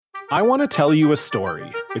I want to tell you a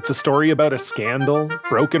story. It's a story about a scandal,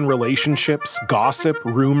 broken relationships, gossip,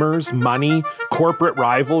 rumors, money, corporate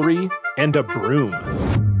rivalry, and a broom.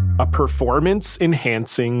 A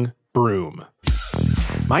performance-enhancing broom.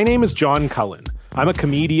 My name is John Cullen. I'm a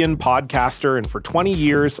comedian, podcaster, and for 20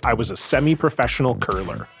 years, I was a semi-professional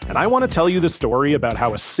curler. And I want to tell you the story about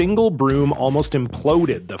how a single broom almost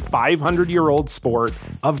imploded the 500-year-old sport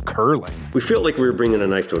of curling. We felt like we were bringing a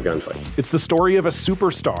knife to a gunfight. It's the story of a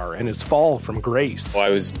superstar and his fall from grace. Well, I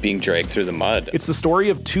was being dragged through the mud. It's the story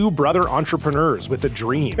of two brother entrepreneurs with a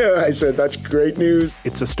dream. I said, that's great news.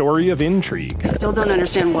 It's a story of intrigue. I still don't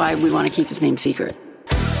understand why we want to keep his name secret.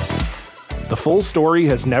 The full story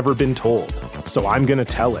has never been told, so I'm going to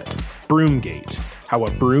tell it. Broomgate, how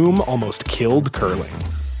a broom almost killed curling.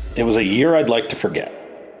 It was a year I'd like to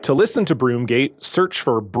forget. To listen to Broomgate, search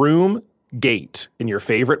for Broomgate in your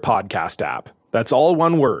favorite podcast app. That's all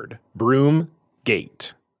one word,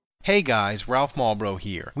 Broomgate. Hey guys, Ralph Malbrough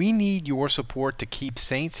here. We need your support to keep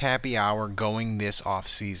Saints Happy Hour going this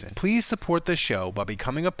off-season. Please support the show by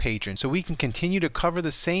becoming a patron so we can continue to cover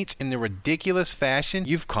the Saints in the ridiculous fashion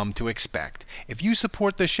you've come to expect. If you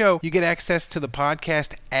support the show, you get access to the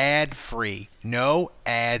podcast ad-free. No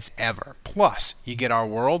ads ever. Plus, you get our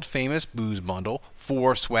world-famous booze bundle,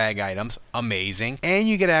 4 swag items, amazing, and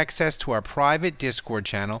you get access to our private Discord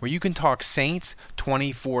channel where you can talk Saints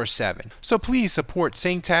 24/7. So please support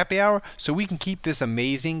Saints Happy Hour so we can keep this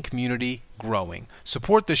amazing community growing.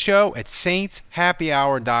 Support the show at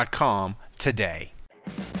saintshappyhour.com today.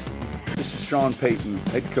 This is Sean Payton,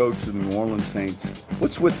 head coach of the New Orleans Saints.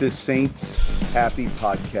 What's with this Saints Happy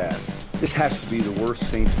podcast? This has to be the worst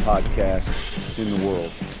Saints podcast in the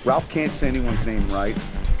world. Ralph can't say anyone's name right.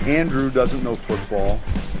 Andrew doesn't know football.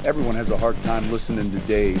 Everyone has a hard time listening to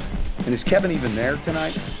Dave. And is Kevin even there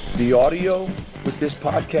tonight? The audio with this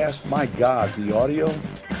podcast, my God, the audio,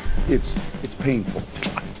 it's painful.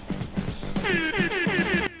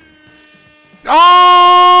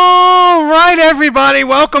 All right, everybody,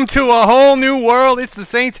 welcome to a whole new world. It's the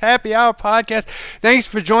Saints Happy Hour podcast. Thanks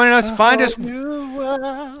for joining us. Find us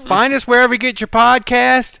wherever you get your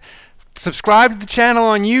podcast. Subscribe to the channel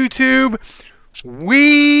on YouTube.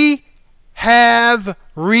 We have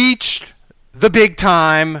reached the big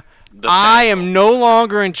time. I am no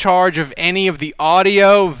longer in charge of any of the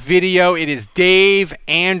audio, video. It is Dave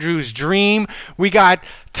Andrews' dream. We got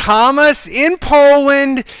Thomas in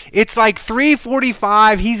Poland. It's like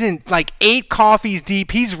 3:45. He's in like 8 coffees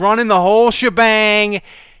deep. He's running the whole shebang.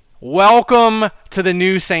 Welcome to the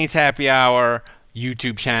new Saints Happy Hour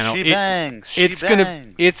YouTube channel. It's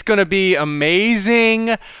gonna be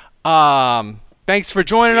amazing. Thanks for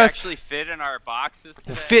joining us. Actually fit in our boxes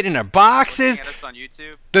today. Fit in our boxes. Looking at us on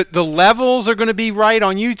YouTube. The levels are going to be right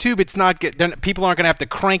on YouTube. It's not people aren't going to have to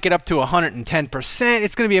crank it up to 110%.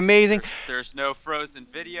 It's going to be amazing. There's no frozen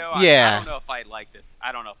video. Yeah. I don't know if I like this.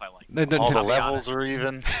 All the levels are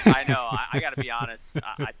even. I know. I got to be honest.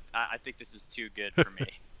 I think this is too good for me.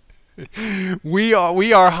 We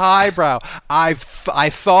are highbrow. I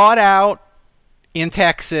thawed out in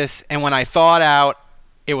Texas, and when I thawed out,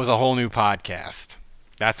 it was a whole new podcast.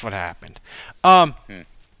 That's what happened. So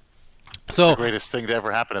it's the greatest thing to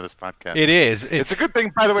ever happen to this podcast. It is. It's a good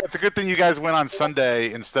thing, by the way. It's a good thing you guys went on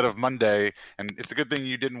Sunday instead of Monday, and it's a good thing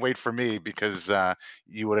you didn't wait for me because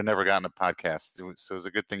you would have never gotten a podcast. So it was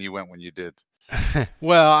a good thing you went when you did.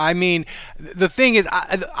 Well, I mean, the thing is,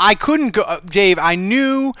 I couldn't go, Dave. I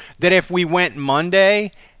knew that if we went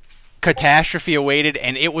Monday, catastrophe awaited,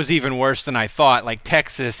 and it was even worse than I thought. Like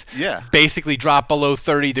Texas basically dropped below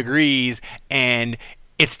 30 degrees, and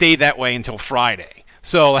it stayed that way until Friday.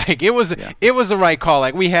 So like it was the right call.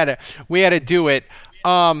 Like we had to do it.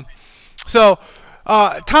 Thomas,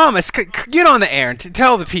 get on the air and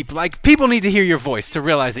tell the people. Like people need to hear your voice to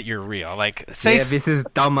realize that you're real. Like say. Yeah, this is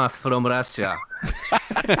Thomas from Russia.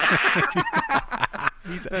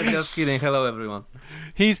 Just kidding. Hello, everyone.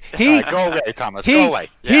 Go away, Thomas. Go away.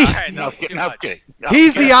 He's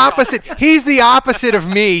the opposite. He's the opposite of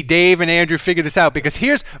me. Dave and Andrew figured this out because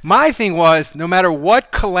here's my thing was no matter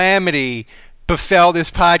what calamity befell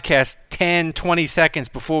this podcast 10, 20 seconds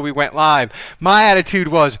before we went live, my attitude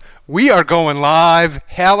was we are going live,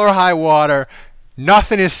 hell or high water.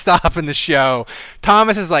 Nothing is stopping the show.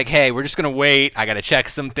 Thomas is like, hey, we're just going to wait. I got to check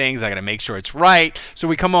some things. I got to make sure it's right. So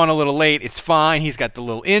we come on a little late. It's fine. He's got the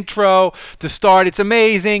little intro to start. It's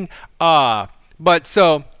amazing. But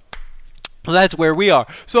so that's where we are.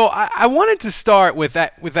 So I wanted to start with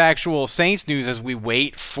actual Saints news as we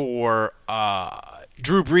wait for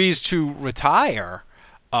Drew Brees to retire.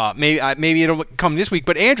 Maybe it'll come this week.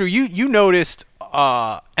 But Andrew, you noticed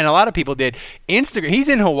and a lot of people did, Instagram. He's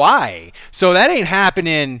in Hawaii, so that ain't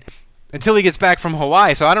happening until he gets back from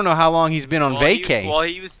Hawaii. So I don't know how long he's been on vacay.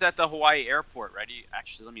 He was at the Hawaii airport, right?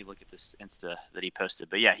 Actually, let me look at this Insta that he posted.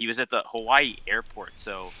 But yeah, he was at the Hawaii airport,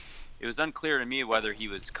 so it was unclear to me whether he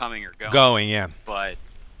was coming or going. Going, yeah. But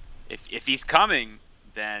if he's coming,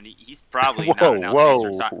 then he's probably not announcing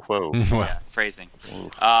his retirement. Yeah, phrasing.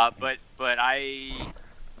 But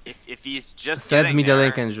if he's just Send me there, the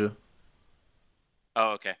link, Andrew.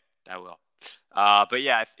 Oh, okay, I will. But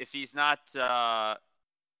yeah, if he's not,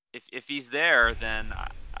 if he's there, then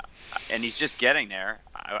and he's just getting there,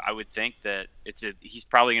 I would think that he's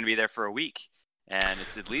probably going to be there for a week, and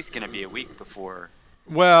it's at least going to be a week before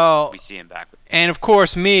we see him back. And of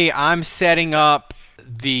course, I'm setting up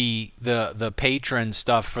the patron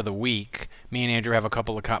stuff for the week. Me and Andrew have a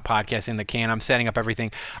couple of podcasts in the can. I'm setting up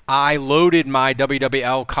everything. I loaded my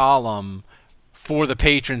WWL column for the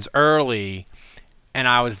patrons early, and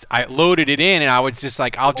I loaded it in, and I was just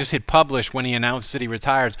like, I'll just hit publish when he announced that he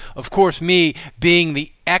retires. Of course, me being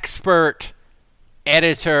the expert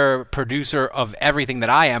editor, producer of everything that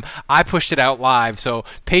I am, I pushed it out live, so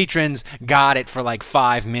patrons got it for like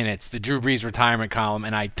 5 minutes, the Drew Brees retirement column,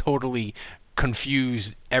 and I totally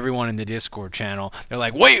confused everyone in the Discord channel. They're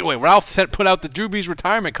like, wait, Ralph put out the Drew Brees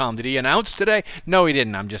retirement column. Did he announce today? No, he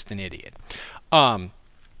didn't. I'm just an idiot.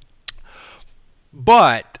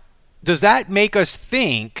 But does that make us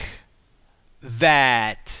think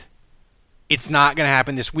that it's not going to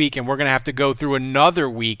happen this week, and we're going to have to go through another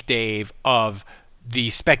week, Dave, of the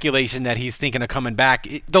speculation that he's thinking of coming back?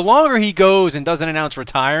 The longer he goes and doesn't announce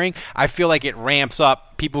retiring, I feel like it ramps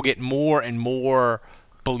up. People get more and more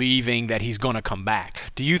believing that he's going to come back.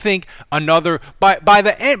 Do you think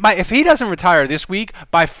if he doesn't retire this week,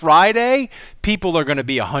 by Friday, people are going to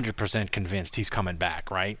be 100% convinced he's coming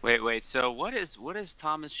back, right? Wait. So what is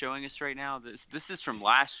Thomas showing us right now? This is from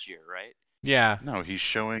last year, right? Yeah. No, he's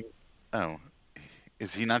showing. Oh,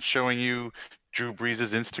 is he not showing you Drew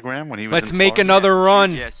Brees' Instagram when he was? Let's make another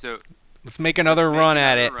run. Yeah. So let's make another run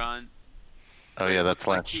at it. Oh yeah, that's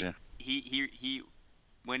last year. He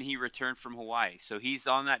when he returned from Hawaii. So he's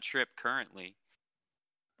on that trip currently.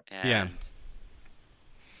 And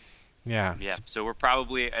Yeah. So we're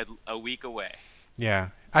probably a week away. Yeah.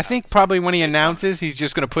 I think probably when he announces, he's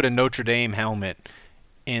just going to put a Notre Dame helmet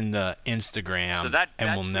in the Instagram, so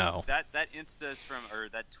we'll know. That Insta is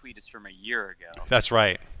that tweet is from a year ago. That's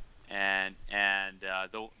right. And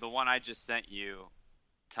the one I just sent you,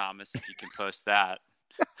 Thomas, if you can post that.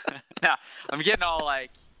 Now, I'm getting all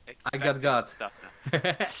like I got stuff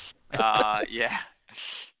now. Yeah.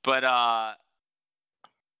 But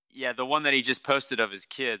the one that he just posted of his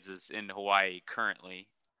kids is in Hawaii currently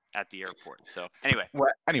at the airport. So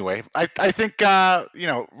anyway, I think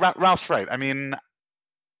Ralph's right. I mean,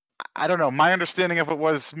 I don't know. My understanding of it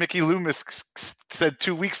was Mickey Loomis said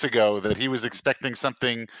 2 weeks ago that he was expecting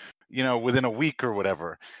something, within a week or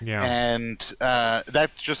whatever. Yeah. And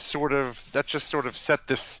that just sort of set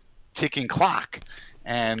this ticking clock.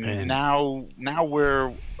 And now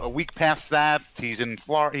we're a week past that. He's in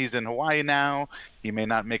Florida. He's in Hawaii now. He may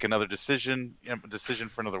not make another decision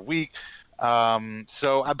for another week.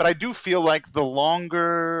 But I do feel like the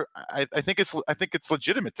longer I think it's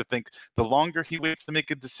legitimate to think the longer he waits to make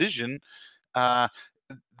a decision, that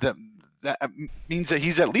means that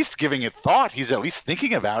he's at least giving it thought. He's at least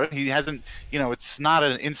thinking about it. He hasn't, it's not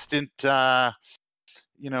an instant,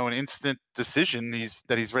 decision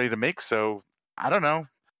that he's ready to make. So I don't know.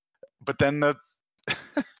 But then the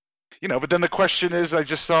question is, I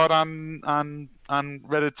just saw it on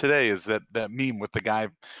Reddit today, is that meme with the guy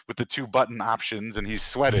with the 2 button options and he's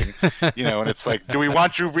sweating, and it's like, do we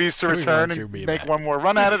want Drew Brees to return and make one more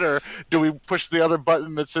run at it, or do we push the other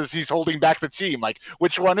button that says he's holding back the team? Like,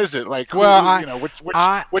 which one is it? Like,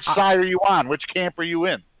 which side are you on? Which camp are you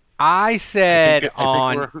in? I think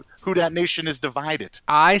Who Dat Nation is divided.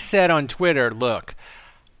 I said on Twitter, look,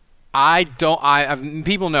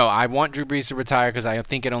 people know I want Drew Brees to retire because I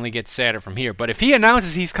think it only gets sadder from here. But if he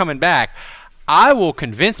announces he's coming back, I will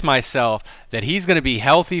convince myself that he's going to be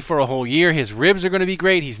healthy for a whole year. His ribs are going to be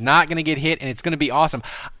great. He's not going to get hit, and it's going to be awesome.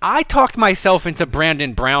 I talked myself into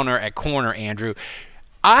Brandon Browner at corner, Andrew.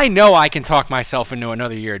 I know I can talk myself into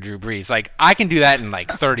another year of Drew Brees. Like, I can do that in like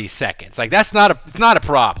 30 seconds. Like, it's not a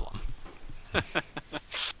problem.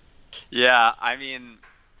 Yeah, I mean,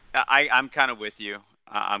 I'm kind of with you.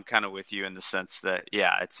 I'm kind of with you in the sense that,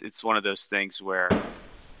 it's one of those things where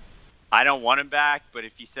I don't want him back, but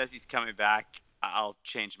if he says he's coming back, I'll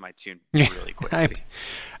change my tune really quickly.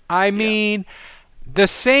 I mean, the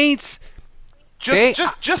Saints just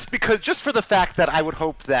for the fact that I would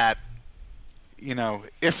hope that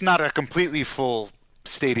if not a completely full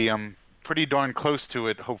stadium, pretty darn close to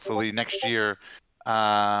it, hopefully next year,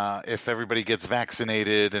 if everybody gets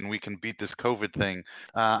vaccinated and we can beat this COVID thing.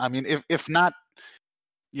 I mean, if not,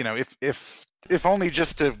 if only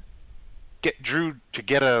just to get Drew to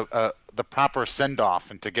get the proper send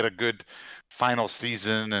off and to get a good final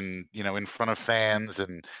season and in front of fans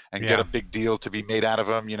and get a big deal to be made out of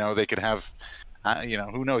him. They could have,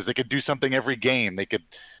 who knows? They could do something every game. They could,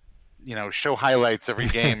 show highlights every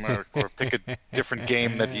game or pick a different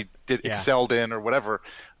game that he excelled in or whatever.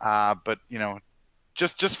 But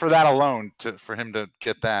just for that alone, for him to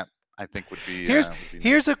get that, I think would be.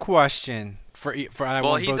 Here's a question for he's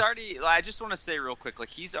already. I just want to say real quick,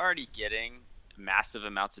 he's already getting massive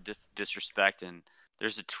amounts of disrespect, and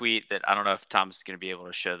there's a tweet that I don't know if Thomas is going to be able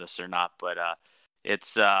to show this or not, but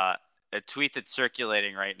it's a tweet that's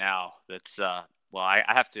circulating right now. That's I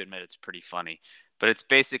have to admit it's pretty funny, but it's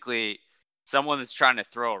basically someone that's trying to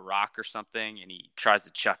throw a rock or something, and he tries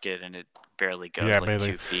to chuck it, and it barely goes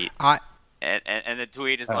 2 feet. And the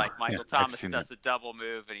tweet is Michael Thomas does a double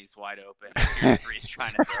move and he's wide open. Here's Brees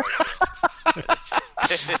trying to throw it to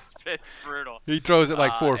him. It's brutal. He throws it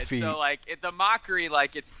 4 feet. So the mockery,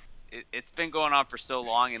 it's been going on for so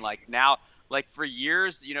long, and now, for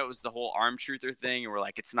years, it was the whole arm truther thing, and we're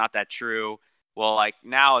it's not that true. Well,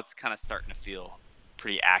 now it's kind of starting to feel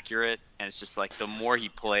pretty accurate, and it's just the more he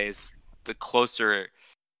plays, the closer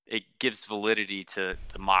it gives validity to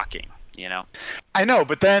the mocking. I know,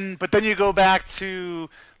 but then you go back to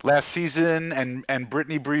last season and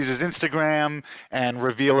Brittany Breeze's Instagram and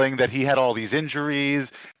revealing that he had all these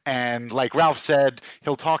injuries, and like Ralph said,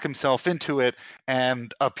 he'll talk himself into it,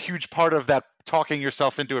 and a huge part of that talking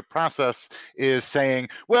yourself into it process is saying,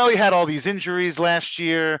 well, he had all these injuries last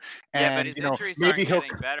year, and but his injuries aren't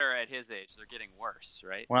getting better at his age. They're getting worse,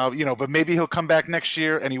 right? Well, but maybe he'll come back next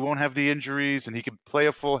year and he won't have the injuries and he can play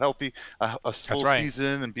a full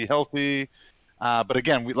season and be healthy. But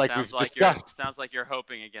again, we've discussed. Sounds like you're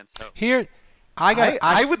hoping against hope. Here,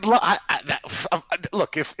 I would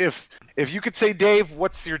look if you could say, Dave,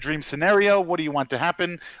 what's your dream scenario? What do you want to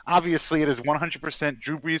happen? Obviously, it is 100%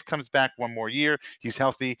 Drew Brees comes back one more year. He's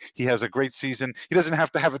healthy. He has a great season. He doesn't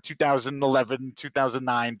have to have a 2011,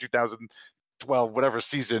 2009, 2012, whatever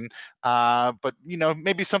season. But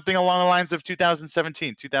maybe something along the lines of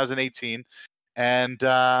 2017, 2018, and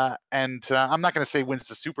I'm not going to say wins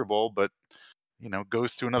the Super Bowl, but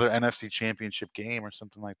goes to another NFC Championship game or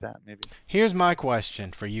something like that, maybe. Here's my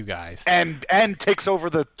question for you guys. And takes over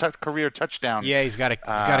the career touchdown. Yeah, he's got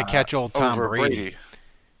to catch old Tom Brady.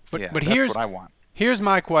 But here's what I want. Here's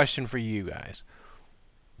my question for you guys.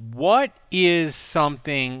 What is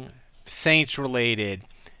something Saints related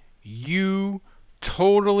you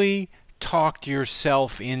totally talked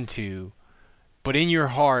yourself into, but in your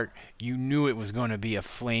heart you knew it was going to be a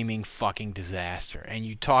flaming fucking disaster, and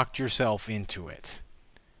you talked yourself into it?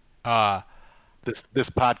 This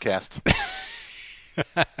podcast.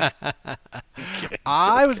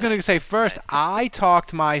 I was going to say first, I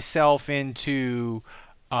talked myself into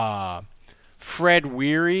Fred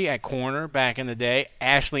Weary at corner back in the day,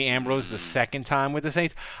 Ashley Ambrose the second time with the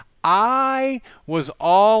Saints. I was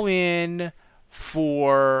all in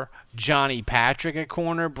for Johnny Patrick at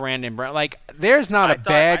corner, Brandon Brown. There's not a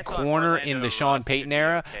bad corner in the Sean Payton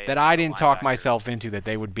era that I didn't talk myself into that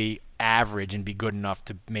they would be average and be good enough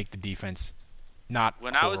to make the defense not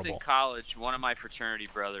When horrible. I was in college, one of my fraternity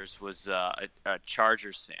brothers was a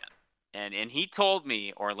Chargers fan, and he told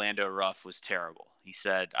me Orlando Ruff was terrible. He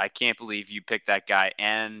said, I can't believe you picked that guy,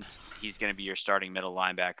 and he's going to be your starting middle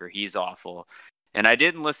linebacker. He's awful. And I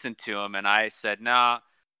didn't listen to him, and I said, nah,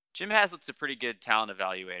 Jim Haslett's a pretty good talent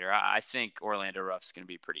evaluator. I think Orlando Ruff's going to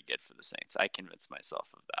be pretty good for the Saints. I convinced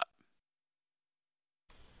myself of that.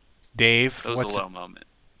 Dave, that was a low moment.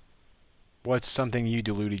 What's something you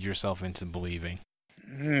deluded yourself into believing?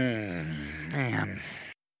 Man,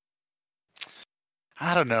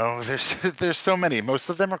 I don't know. There's so many. Most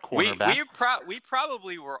of them are cornerbacks. We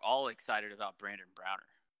probably were all excited about Brandon Browner.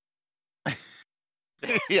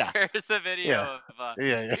 Yeah. There's the video of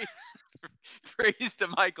praise to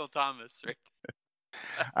Michael Thomas,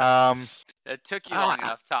 right? It took you long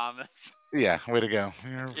enough, Thomas. Yeah, way to go.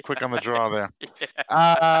 You're quick on the draw there.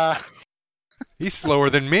 He's slower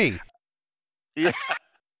than me. Yeah.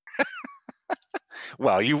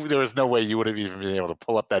 Well, there was no way you would have even been able to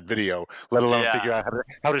pull up that video, let alone figure out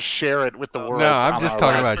how to share it with the world. No, I'm just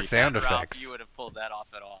talking about sound effects. You would have pulled that off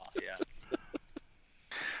at all, yeah.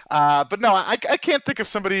 But no, I can't think of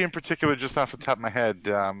somebody in particular just off the top of my head.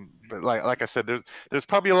 But like I said, there's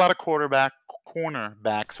probably a lot of cornerbacks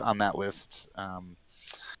on that list,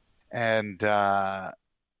 and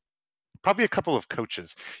probably a couple of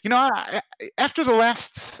coaches. After the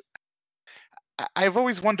last, I've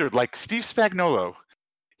always wondered, like Steve Spagnuolo,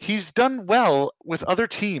 he's done well with other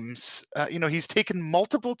teams. He's taken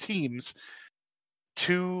multiple teams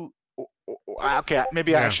to. Okay,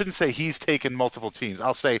 maybe I shouldn't say he's taken multiple teams.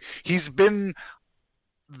 I'll say he's been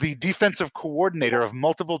the defensive coordinator of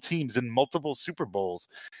multiple teams in multiple Super Bowls,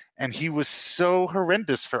 and he was so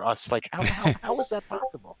horrendous for us. Like, how was that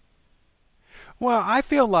possible? Well, I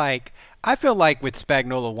feel like with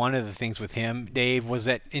Spagnuolo, one of the things with him, Dave, was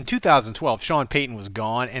that in 2012, Sean Payton was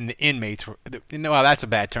gone, and the inmates were. No, that's a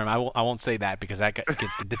bad term. I won't say that because that gets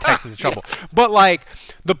the Texans in trouble. But like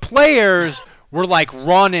the players were like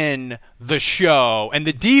running the show, and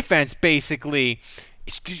the defense basically.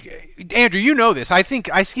 Andrew, you know this. I think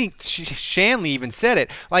Shanley even said it.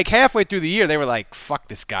 Like halfway through the year, they were like, "Fuck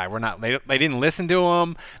this guy. We're not." They didn't listen to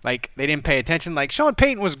him. Like they didn't pay attention. Like Sean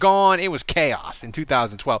Payton was gone. It was chaos in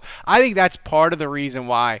 2012. I think that's part of the reason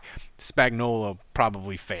why Spagnuolo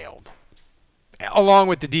probably failed, along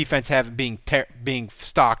with the defense being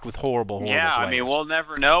stocked with horrible players. I mean, we'll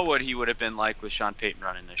never know what he would have been like with Sean Payton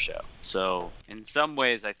running the show. So in some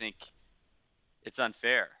ways, I think it's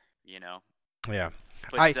unfair. Yeah.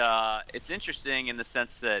 But it's interesting in the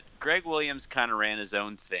sense that Greg Williams kind of ran his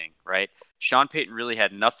own thing, right? Sean Payton really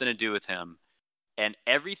had nothing to do with him, and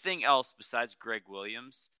everything else besides Greg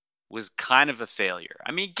Williams was kind of a failure.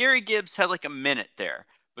 I mean, Gary Gibbs had like a minute there,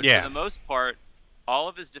 but for the most part, all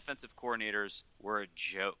of his defensive coordinators were a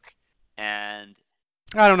joke. And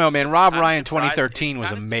I don't know, man. Rob Ryan 2013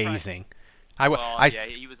 was amazing.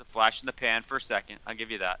 He was a flash in the pan for a second. I'll give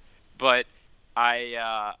you that. But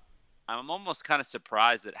I'm almost kind of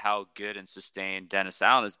surprised at how good and sustained Dennis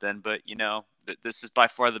Allen has been, but this is by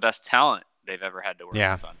far the best talent they've ever had to work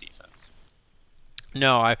with on defense.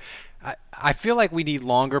 No, I feel like we need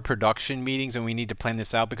longer production meetings and we need to plan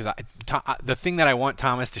this out because the thing that I want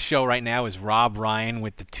Thomas to show right now is Rob Ryan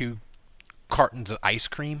with the 2 cartons of ice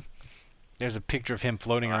cream. There's a picture of him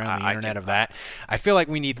floating around the internet of that. I feel like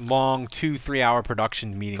we need long 2-3 hour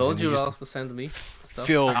production meetings. Told you Ralph to send me stuff.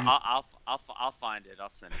 I'll find it. I'll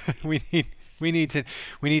send it to you. we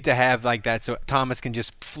need to have like that so Thomas can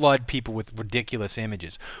just flood people with ridiculous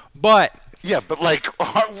images. But like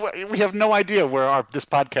we have no idea where this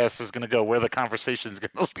podcast is going to go, where the conversation is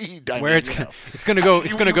going to lead. It's going to go.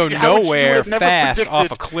 It's going to go nowhere fast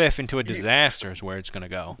off a cliff into a disaster is where it's going to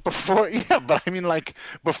go. But I mean, like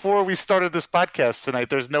before we started this podcast tonight,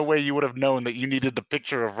 there's no way you would have known that you needed the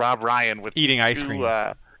picture of Rob Ryan with eating ice cream.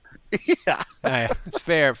 It's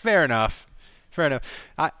fair enough.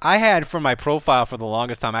 I had for my profile for the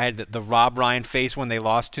longest time, I had the Rob Ryan face when they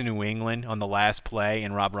lost to New England on the last play,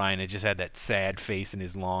 and Rob Ryan had just had that sad face and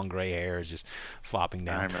his long gray hair is just flopping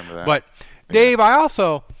down. I remember that. But Dave, I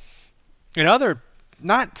also, in other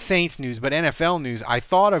not Saints news but NFL news, I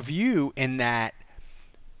thought of you in that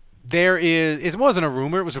it wasn't a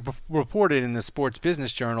rumor, it was reported in the Sports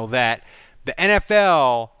Business Journal that the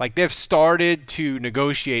NFL, like they've started to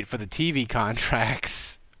negotiate for the TV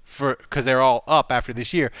contracts because they're all up after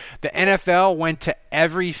this year. The NFL went to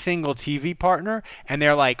every single TV partner and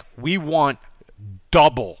they're like, we want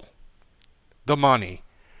double the money.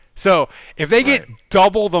 So if they get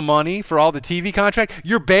double the money for all the TV contract,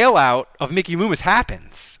 your bailout of Mickey Loomis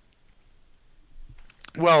happens.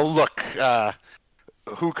 Well, look,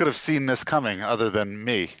 who could have seen this coming other than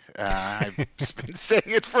me? I've been saying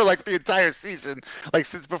it for like the entire season, like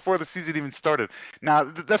since before the season even started. Now,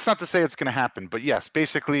 that's not to say it's going to happen, but yes,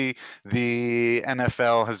 basically the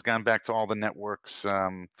NFL has gone back to all the networks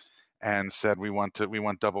and said we want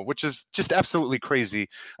double, which is just absolutely crazy,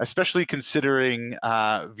 especially considering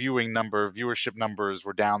viewership numbers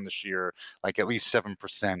were down this year, like at least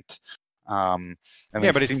 7%.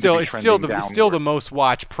 But it's still the most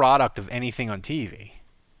watched product of anything on TV.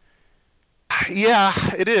 Yeah,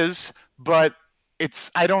 it is, but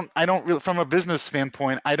I don't really, from a business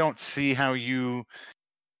standpoint, I don't see how you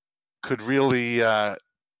could really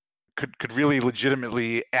could really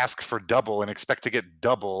legitimately ask for double and expect to get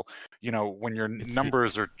double, when your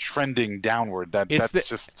numbers are trending downward. That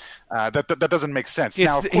doesn't make sense.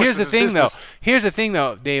 Now, of course, Here's the thing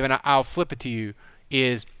though, Dave, and I'll flip it to you,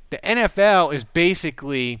 is the NFL is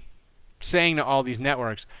basically saying to all these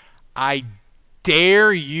networks, I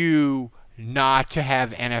dare you not to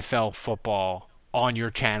have NFL football on your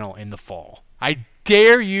channel in the fall. I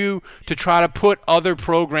dare you to try to put other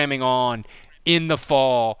programming on in the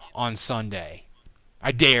fall on Sunday.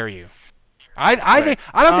 I dare you. I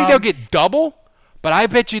don't think they'll get double, but I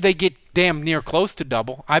bet you they get damn near close to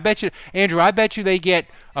double. I bet you, Andrew, they get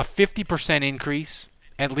a 50% increase,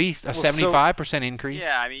 at least a 75% increase.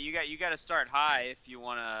 Yeah, I mean, you got to start high if you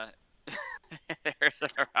want to There's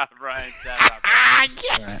Brian Sapp.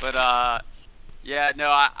 But yeah, no,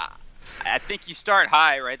 I think you start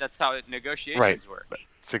high, right? That's how negotiations work.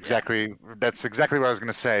 That's exactly what I was going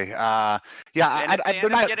to say. And if they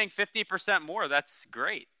end up getting 50% more, that's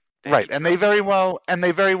great. And they very well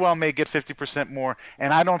may get 50% more.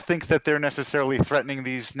 And I don't think that they're necessarily threatening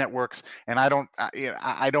these networks. And I don't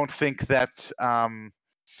think that the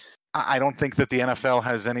NFL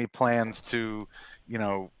has any plans to,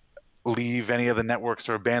 leave any of the networks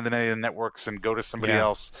or abandon any of the networks and go to somebody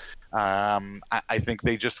else. I think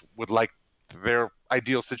they just would like their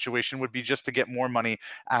ideal situation would be just to get more money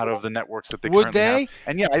out of the networks that they currently have.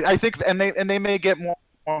 And I think they may get more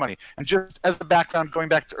money. And just as the background, going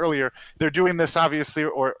back to earlier, they're doing this obviously,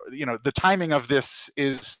 or the timing of this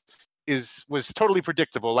was totally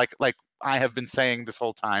predictable, like I have been saying this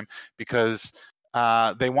whole time, because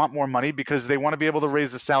they want more money, because they want to be able to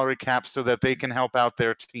raise the salary cap so that they can help out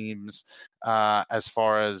their teams as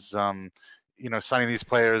far as signing these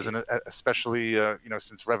players, and especially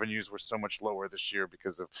since revenues were so much lower this year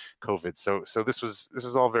because of COVID. So this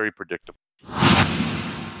is all very predictable.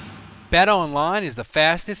 BetOnline is the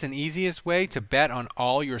fastest and easiest way to bet on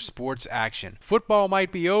all your sports action. Football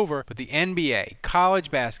might be over, but the NBA,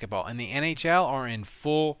 college basketball, and the NHL are in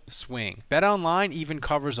full swing. BetOnline even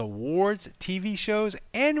covers awards, TV shows,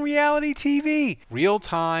 and reality TV.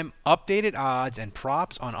 Real-time, updated odds and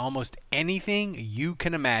props on almost anything you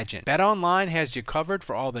can imagine. BetOnline has you covered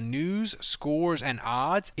for all the news, scores, and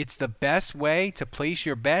odds. It's the best way to place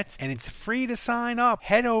your bets, and it's free to sign up.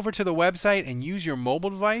 Head over to the website and use your mobile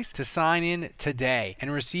device to sign in today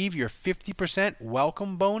and receive your 50%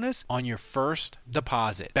 welcome bonus on your first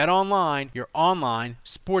deposit. BetOnline, your online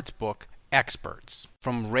sportsbook experts.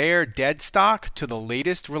 From rare dead stock to the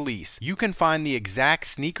latest release, you can find the exact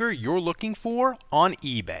sneaker you're looking for on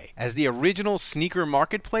eBay. As the original sneaker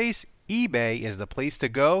marketplace, eBay is the place to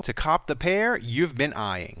go to cop the pair you've been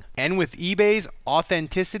eyeing. And with eBay's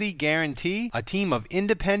authenticity guarantee, a team of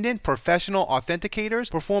independent professional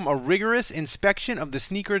authenticators perform a rigorous inspection of the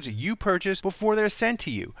sneakers you purchase before they're sent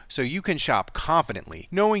to you, so you can shop confidently,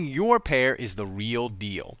 knowing your pair is the real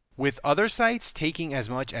deal. With other sites taking as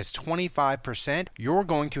much as 25%, you're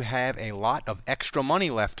going to have a lot of extra money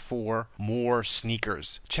left for more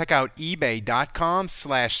sneakers. Check out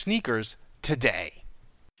ebay.com/sneakers today.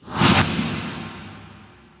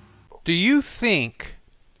 Do you think,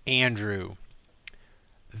 Andrew,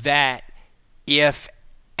 that if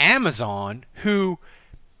Amazon has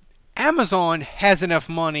enough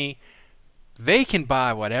money, they can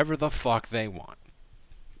buy whatever the fuck they want?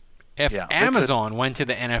 If Amazon went to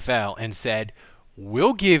the NFL and said,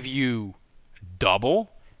 we'll give you double,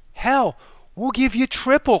 hell, we'll give you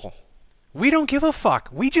triple. We don't give a fuck.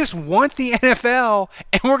 We just want the NFL,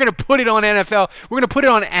 and we're going to put it on NFL. We're going to put it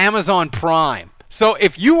on Amazon Prime. So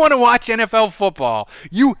if you want to watch NFL football,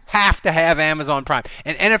 you have to have Amazon Prime.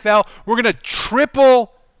 And NFL, we're going to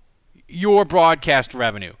triple your broadcast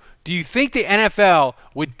revenue. Do you think the NFL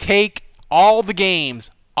would take all the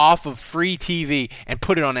games off of free TV and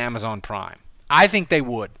put it on Amazon Prime? I think they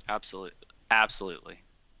would. Absolutely.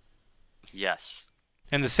 Yes.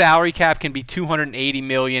 And the salary cap can be $280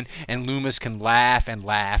 million, and Loomis can laugh and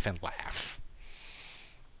laugh and laugh.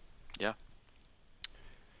 Yeah.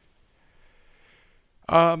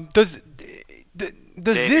 Does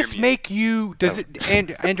this make you?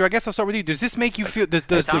 Andrew? I guess I'll start with you. Does this make you feel? Does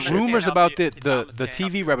the rumors about the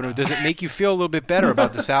TV revenue? Does it make you feel a little bit better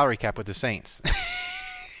about the salary cap with the Saints?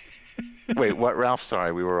 Wait, what, Ralph?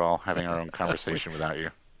 Sorry, we were all having our own conversation without you.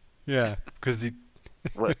 Yeah, because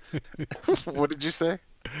What? What did you say?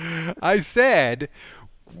 I said,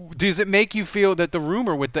 does it make you feel that the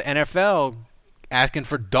rumor with the NFL asking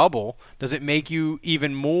for double, does it make you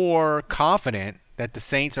even more confident that the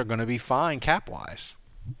Saints are going to be fine cap-wise?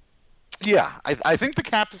 Yeah, I think the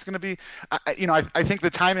cap is going to be, I think the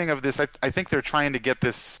timing of this, I think they're trying to get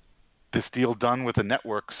this deal done with the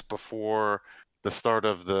networks before the start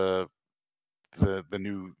of the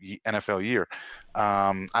new NFL year.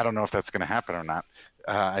 I don't know if that's going to happen or not.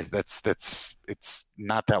 It's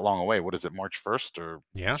not that long away. What is it, March 1st or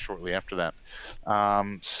shortly after that?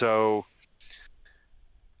 So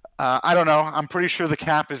I don't know. I'm pretty sure the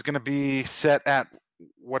cap is going to be set at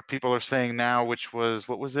what people are saying now, which was,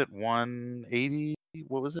 what was it, 180?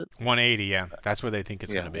 What was it? 180, yeah. That's where they think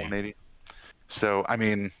it's going to be. 180. So, I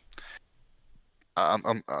mean,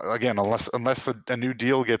 again, unless a new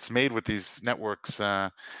deal gets made with these networks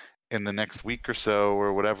in the next week or so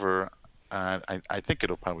or whatever, I think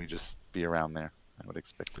it'll probably just be around there. I would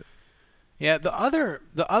expect it. Yeah, the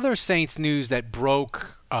other Saints news that broke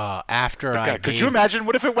after Could you imagine?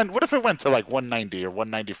 What if it went to like 190 or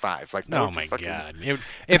 195? Like, oh my God!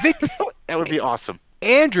 If it that would be awesome.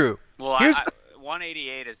 Andrew, Well, here's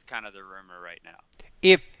 188 is kind of the rumor right now.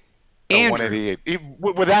 if Andrew 188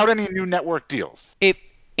 without any new network deals. If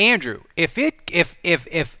the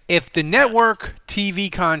network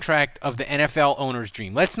TV contract of the NFL owner's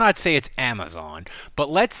dream, let's not say it's Amazon, but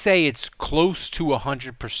let's say it's close to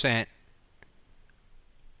 100%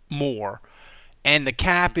 more, and the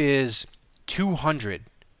cap is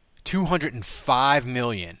 205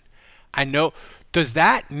 million. I know. Does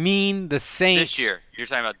that mean the Saints This year? You're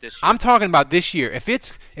talking about this year? I'm talking about this year. If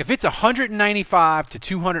it's 195 to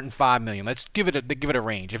 205 million, let's give it a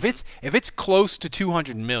range. If it's close to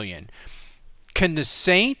 200 million, could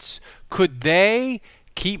they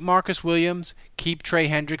keep Marcus Williams, keep Trey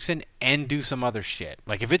Hendrickson, and do some other shit?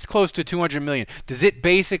 Like, if it's close to 200 million, does it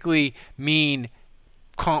basically mean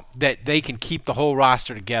that they can keep the whole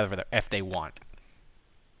roster together if they want?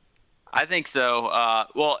 I think so.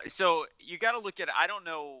 So you got to look at. I don't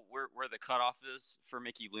know where the cutoff is for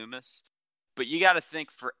Mickey Loomis, but you got to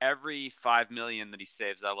think for every $5 million that he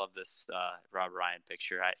saves. I love this Rob Ryan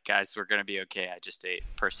picture. Guys, we're gonna be okay. I just ate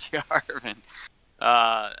Percy Harvin.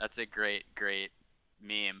 That's a great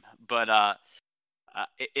meme. But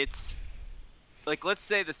it's like, let's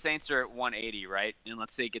say the Saints are at 180, right? And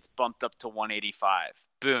let's say it gets bumped up to 185.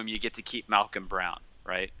 Boom, you get to keep Malcolm Brown,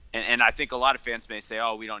 right? And I think a lot of fans may say,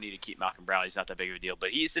 oh, we don't need to keep Malcolm Brown. He's not that big of a deal. But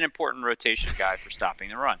he's an important rotation guy for stopping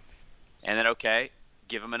the run. And then, okay,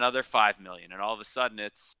 give him another $5 million. And all of a sudden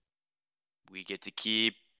we get to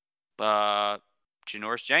keep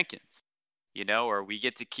Janoris Jenkins, or we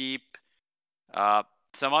get to keep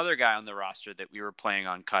some other guy on the roster that we were planning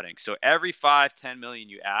on cutting. So every $5-10 million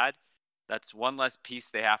you add, that's one less piece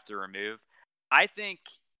they have to remove. I think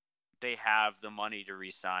they have the money to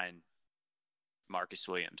re-sign Marcus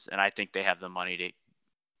Williams, and I think they have the money to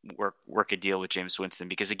work a deal with Jameis Winston,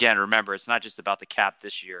 because, again, remember, it's not just about the cap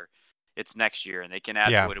this year, it's next year, and they can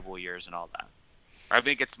add avoidable years and all that. I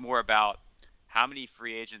think it's more about how many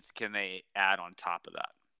free agents can they add on top of that.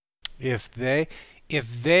 If they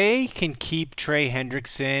can keep Trey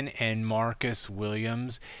Hendrickson and Marcus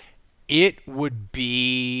Williams, it would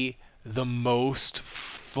be the most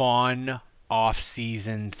fun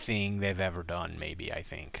off-season thing they've ever done, maybe, I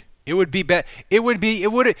think. It would be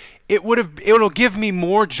it'll give me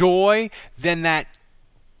more joy than that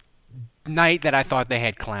night that I thought they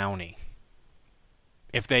had Clowney.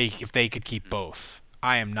 If they could keep both.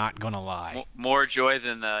 I am not going to lie. More joy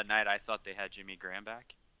than the night I thought they had Jimmy Graham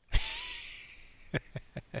back?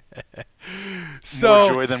 So, more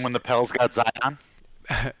joy than when the Pels got Zion?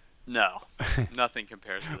 No. Nothing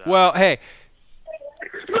compares to that. Well, hey.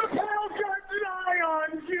 The Pels got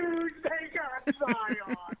Zion, dude. They got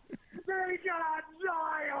Zion. They got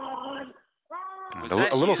Zion. Was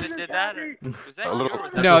that a little. You that did that? Was that a little.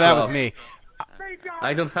 Was that No, that was me.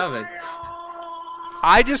 I don't have it.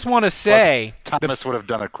 I just want to say Thomas would have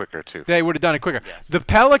done it quicker too. They would have done it quicker. Yes. The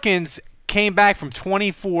Pelicans came back from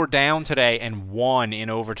 24 down today and won in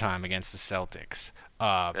overtime against the Celtics.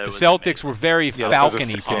 The Celtics were very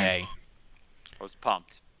falcony today. I was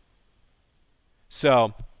pumped.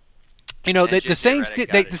 So, the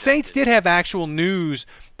Saints did have actual news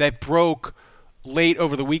that broke late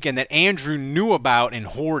over the weekend that Andrew knew about and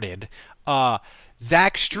hoarded.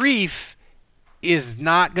 Zach Strief is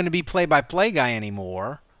not going to be play-by-play guy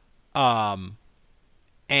anymore, and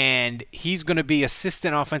he's going to be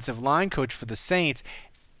assistant offensive line coach for the Saints.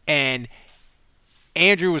 And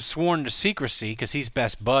Andrew was sworn to secrecy because he's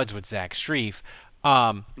best buds with Zach Strief.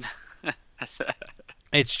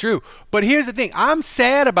 It's true. But here's the thing. I'm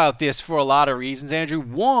sad about this for a lot of reasons, Andrew.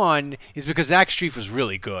 One is because Zach Strief was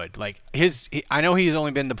really good. Like I know he's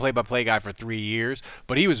only been the play-by-play guy for 3 years,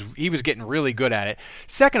 but he was getting really good at it.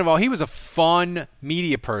 Second of all, he was a fun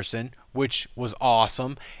media person, which was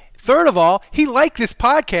awesome. Third of all, he liked this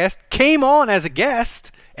podcast, came on as a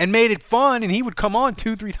guest, and made it fun, and he would come on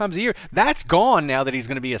 2-3 times a year. That's gone now that he's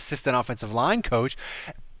going to be assistant offensive line coach.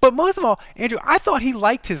 But most of all, Andrew, I thought he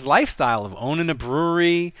liked his lifestyle of owning a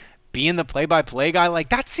brewery, being the play-by-play guy. Like,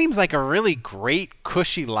 that seems like a really great,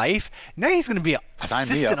 cushy life. Now he's going to be an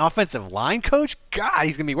assistant offensive line coach? God,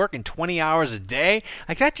 he's going to be working 20 hours a day.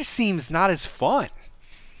 Like, that just seems not as fun.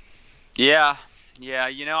 Yeah.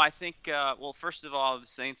 I think, first of all, the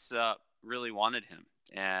Saints really wanted him.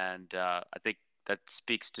 And I think that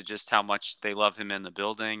speaks to just how much they love him in the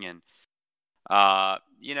building. And,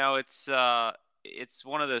 it's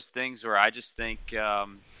one of those things where I just think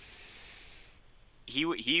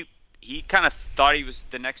he kind of thought he was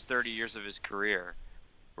the next 30 years of his career,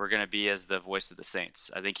 were going to be as the voice of the Saints.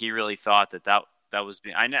 I think he really thought that was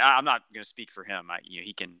being. I'm not going to speak for him.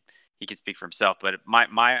 He can speak for himself. But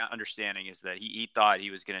my understanding is that he thought he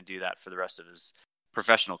was going to do that for the rest of his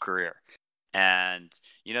professional career. And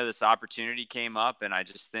this opportunity came up, and I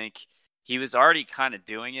just think he was already kind of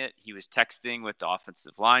doing it. He was texting with the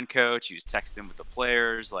offensive line coach. He was texting with the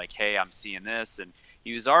players like, "Hey, I'm seeing this," and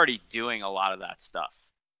he was already doing a lot of that stuff.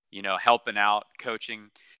 Helping out, coaching,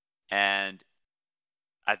 and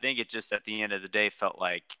I think it just at the end of the day felt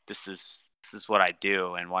like this is what I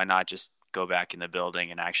do, and why not just go back in the building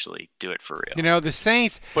and actually do it for real? The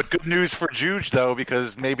Saints. But good news for Juge, though,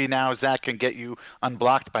 because maybe now Zach can get you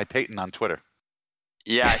unblocked by Peyton on Twitter.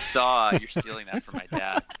 Yeah, I saw you're stealing that from my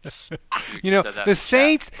dad. The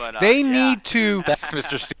Saints, they need to. That's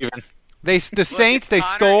Mr. Steven. Saints, they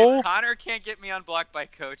stole. If Connor can't get me unblocked by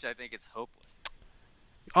Coach, I think it's hopeless.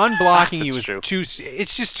 Unblocking you is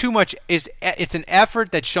it's just too much. It's an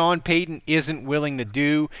effort that Sean Payton isn't willing to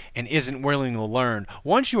do and isn't willing to learn.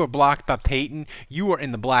 Once you are blocked by Payton, you are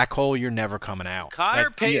in the black hole. You're never coming out.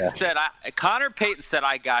 Connor Payton said, "I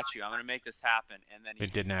got you. I'm going to make this happen," and then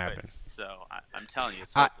it didn't happen. So I'm telling you,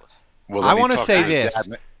 it's hopeless. I want to say this.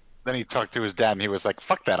 Then he talked to his dad, and he was like,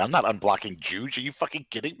 "Fuck that! I'm not unblocking Juge. Are you fucking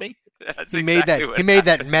kidding me?" He made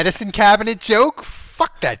that medicine cabinet joke.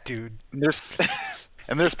 Fuck that dude.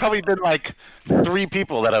 And there's probably been like 3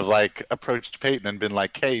 people that have like approached Peyton and been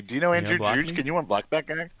like, "Hey, do you know Andrew Juge? Can you unblock that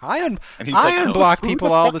guy?" I unblock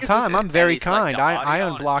people all the time. I'm very kind. I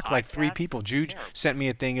unblocked like 3 people. Juge sent me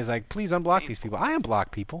a thing. Is like, please unblock these people. I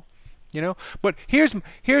unblock people. But here's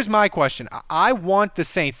my question. I want the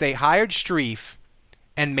Saints. They hired Streif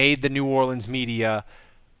and made the New Orleans media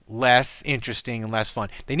less interesting and less fun.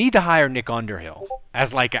 They need to hire Nick Underhill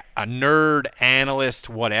as like a nerd analyst,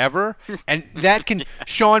 whatever. And that can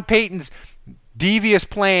Sean Payton's devious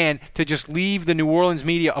plan to just leave the New Orleans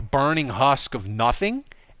media a burning husk of nothing,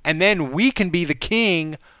 and then we can be the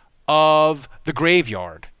king of the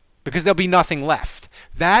graveyard because there'll be nothing left.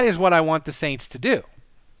 That is what I want the Saints to do.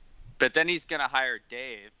 But then he's going to hire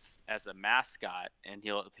Dave as a mascot, and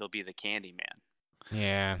he'll be the Candy Man.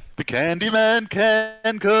 Yeah. The Candyman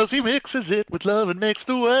can, 'cause he mixes it with love and makes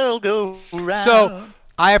the world go round. So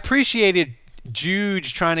I appreciated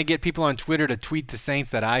Juge trying to get people on Twitter to tweet the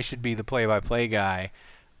Saints that I should be the play-by-play guy,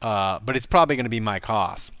 but it's probably going to be Mike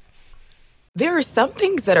Haas. There are some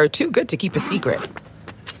things that are too good to keep a secret.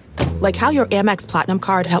 Like how your Amex Platinum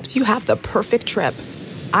card helps you have the perfect trip.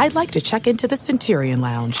 I'd like to check into the Centurion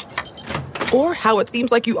Lounge. Or how it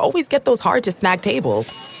seems like you always get those hard-to-snag tables.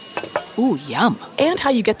 Ooh, yum. And how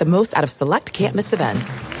you get the most out of select can't-miss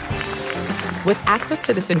events. With access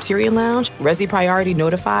to the Centurion Lounge, Resi Priority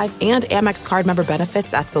Notified, and Amex card member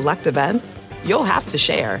benefits at select events, you'll have to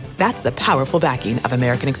share. That's the powerful backing of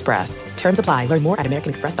American Express. Terms apply. Learn more at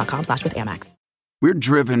americanexpress.com/withAmex. We're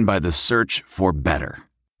driven by the search for better.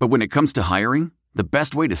 But when it comes to hiring, the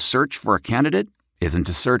best way to search for a candidate isn't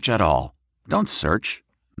to search at all. Don't search.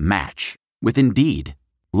 Match. With Indeed.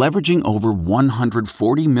 Leveraging over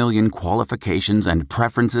 140 million qualifications and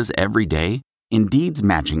preferences every day, Indeed's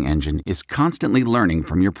matching engine is constantly learning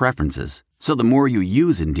from your preferences. So the more you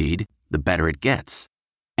use Indeed, the better it gets.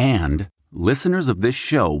 And listeners of this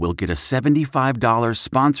show will get a $75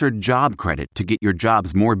 sponsored job credit to get your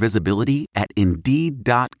jobs more visibility at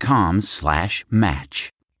Indeed.com/match.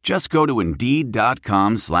 Just go to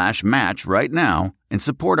Indeed.com/match right now and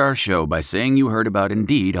support our show by saying you heard about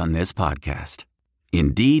Indeed on this podcast.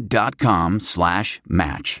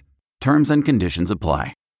 Indeed.com/match. Terms and conditions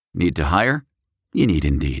apply. Need to hire? You need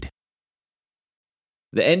Indeed.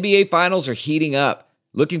 The NBA Finals are heating up.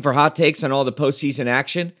 Looking for hot takes on all the postseason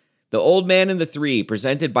action? The Old Man and the Three,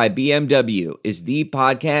 presented by BMW, is the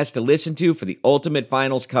podcast to listen to for the ultimate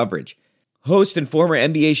finals coverage. Host and former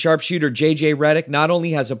NBA sharpshooter JJ Redick not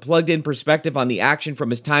only has a plugged-in perspective on the action from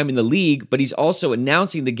his time in the league, but he's also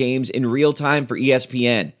announcing the games in real time for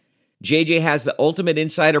ESPN. JJ has the ultimate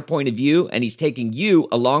insider point of view, and he's taking you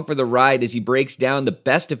along for the ride as he breaks down the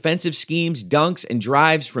best defensive schemes, dunks, and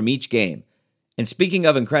drives from each game. And speaking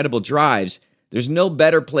of incredible drives, there's no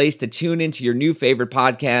better place to tune into your new favorite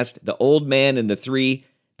podcast, The Old Man and the Three,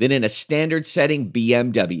 than in a standard-setting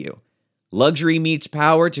BMW. Luxury meets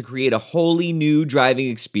power to create a wholly new driving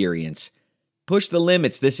experience. Push the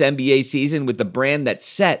limits this NBA season with the brand that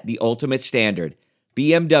set the ultimate standard,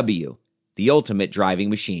 BMW, the ultimate driving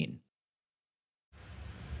machine.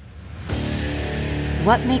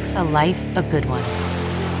 What makes a life a good one?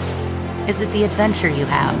 Is it the adventure you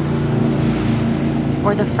have?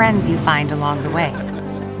 Or the friends you find along the way?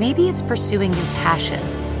 Maybe it's pursuing your passion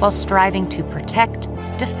while striving to protect,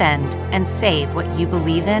 defend, and save what you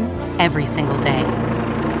believe in every single day.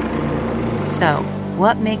 So,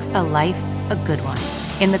 what makes a life a good one?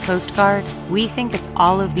 In the Coast Guard, we think it's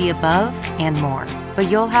all of the above and more.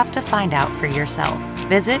 But you'll have to find out for yourself.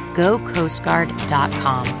 Visit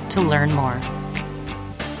gocoastguard.com to learn more.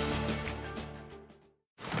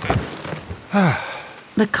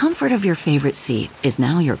 The comfort of your favorite seat is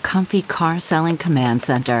now your comfy car selling command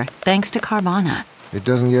center, thanks to Carvana. It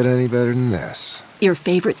doesn't get any better than this. Your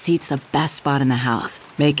favorite seat's the best spot in the house.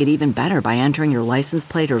 Make it even better by entering your license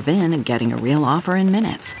plate or VIN and getting a real offer in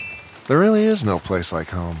minutes. There really is no place like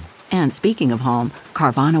home. And speaking of home,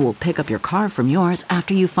 Carvana will pick up your car from yours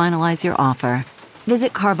after you finalize your offer.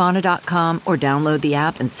 Visit Carvana.com or download the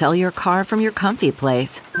app and sell your car from your comfy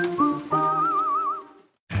place.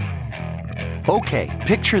 Okay,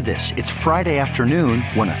 picture this. It's Friday afternoon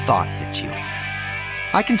when a thought hits you.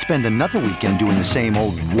 I can spend another weekend doing the same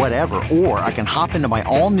old whatever, or I can hop into my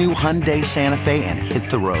all-new Hyundai Santa Fe and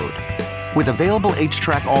hit the road. With available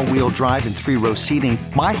H-Track all-wheel drive and 3-row seating,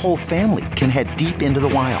 my whole family can head deep into the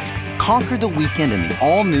wild. Conquer the weekend in the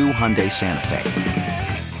all-new Hyundai Santa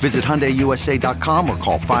Fe. Visit HyundaiUSA.com or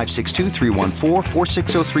call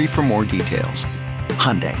 562-314-4603 for more details.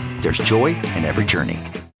 Hyundai, there's joy in every journey.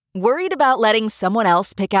 Worried about letting someone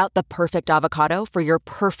else pick out the perfect avocado for your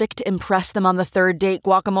perfect impress-them-on-the-third-date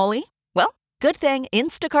guacamole? Well, good thing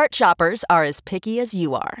Instacart shoppers are as picky as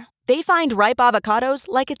you are. They find ripe avocados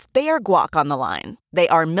like it's their guac on the line. They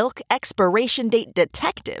are milk expiration date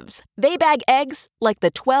detectives. They bag eggs like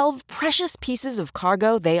the 12 precious pieces of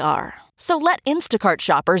cargo they are. So let Instacart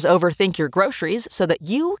shoppers overthink your groceries so that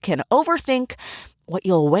you can overthink what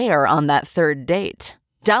you'll wear on that third date.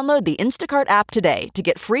 Download the Instacart app today to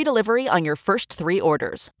get free delivery on your first 3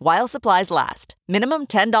 orders, while supplies last. Minimum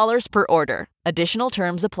 $10 per order. Additional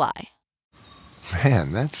terms apply.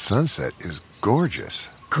 Man, that sunset is gorgeous.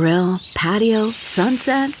 Grill, patio,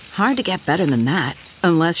 sunset. Hard to get better than that.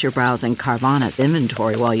 Unless you're browsing Carvana's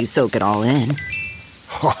inventory while you soak it all in.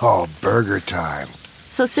 Oh, burger time.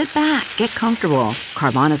 So sit back, get comfortable.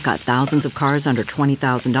 Carvana's got thousands of cars under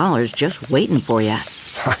 $20,000 just waiting for you.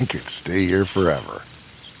 I could stay here forever.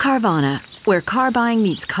 Carvana, where car buying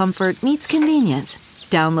meets comfort meets convenience.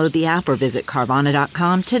 Download the app or visit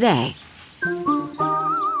Carvana.com today.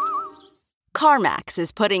 CarMax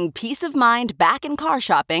is putting peace of mind back in car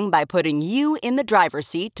shopping by putting you in the driver's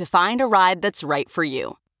seat to find a ride that's right for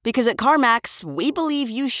you. Because at CarMax, we believe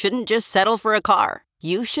you shouldn't just settle for a car.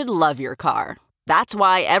 You should love your car. That's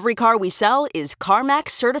why every car we sell is CarMax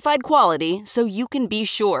certified quality, so you can be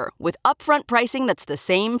sure with upfront pricing that's the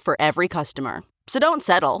same for every customer. So don't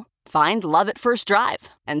settle. Find love at first drive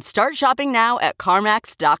and start shopping now at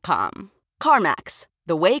CarMax.com. CarMax,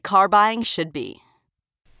 the way car buying should be.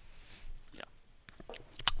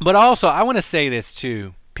 But also, I want to say this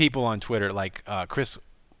to people on Twitter, like Chris.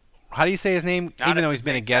 How do you say his name? Not even though he's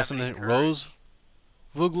been a guest on the Rose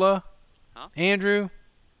Vugla, huh? Andrew,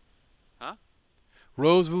 huh?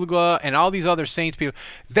 Rose Vugla, and all these other Saints people.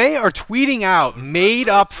 They are tweeting out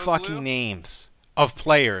made-up fucking names of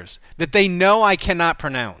players that they know I cannot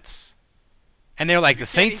pronounce, and they're like, the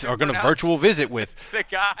Saints are going to virtual visit with the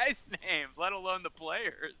guy's name, let alone the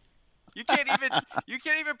players. You can't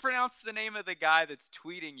even pronounce the name of the guy that's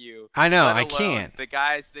tweeting you. I know, let I alone can't. The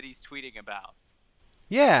guys that he's tweeting about.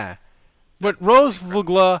 Yeah, but Rose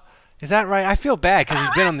Vugla, is that right? I feel bad because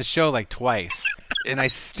he's been on the show like twice, and I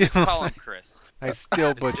still just call him Chris. I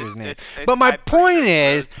still butcher his name. It's But my point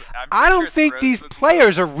is, I don't think these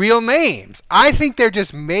players are real names. I think they're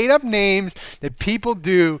just made-up names that people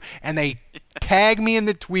do, and they tag me in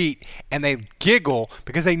the tweet, and they giggle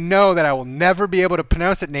because they know that I will never be able to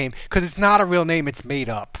pronounce that name because it's not a real name. It's made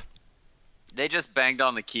up. They just banged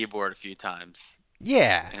on the keyboard a few times.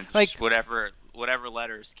 Yeah, And like just whatever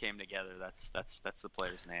letters came together, that's the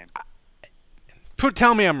player's name.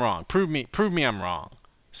 Tell me I'm wrong. Prove me I'm wrong.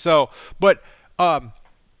 So, but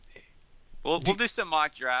We'll do some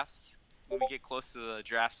mock drafts when we get close to the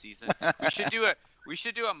draft season. We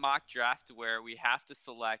should do a mock draft where we have to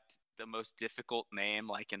select the most difficult name,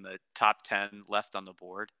 like in the top 10 left on the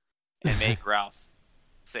board, and make Ralph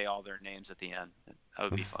say all their names at the end. That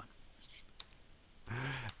would be fun.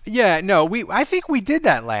 Yeah, no, I think we did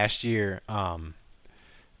that last year.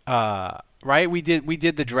 Right? We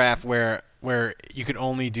did the draft where you could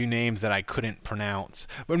only do names that I couldn't pronounce.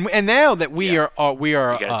 And now that we are We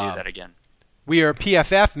gotta do that again. We are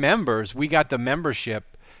PFF members. We got the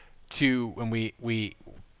membership to, and we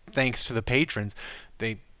thanks to the patrons,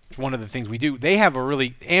 one of the things we do, they have a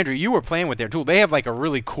really, Andrew, you were playing with their tool. They have like a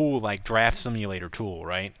really cool like draft simulator tool,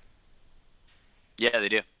 right? Yeah, they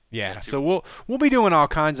do. Yeah, so we'll be doing all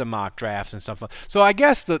kinds of mock drafts and stuff. So I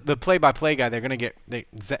guess the play-by-play guy, they're going to get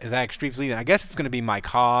Zach Streep's leaving. I guess it's going to be Mike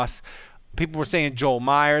Haas, People were saying Joel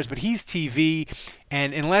Myers, but he's TV,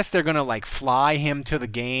 and unless they're gonna like fly him to the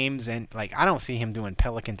games, and like I don't see him doing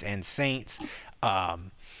Pelicans and Saints. I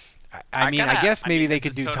guess maybe they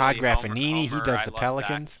could do Todd Graffinini. He does the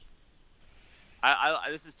Pelicans.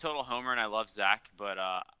 This is total homer, and I love Zach, but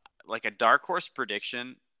like a dark horse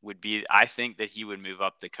prediction would be, I think that he would move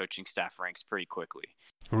up the coaching staff ranks pretty quickly.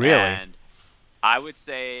 Really? And I would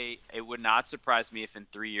say it would not surprise me if in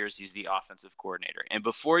 3 years he's the offensive coordinator. And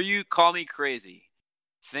before you call me crazy,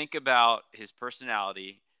 think about his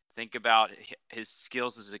personality. Think about his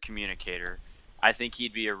skills as a communicator. I think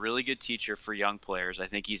he'd be a really good teacher for young players. I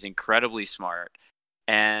think he's incredibly smart.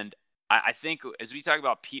 And I think as we talk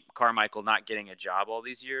about Pete Carmichael not getting a job all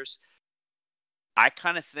these years, I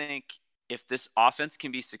kind of think if this offense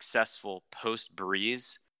can be successful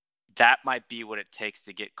post-Breeze, that might be what it takes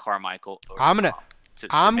to get Carmichael over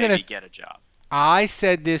to maybe get a job. I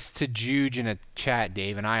said this to Juge in a chat,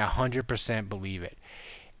 Dave, and I 100% believe it.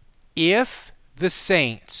 If the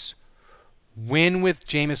Saints win with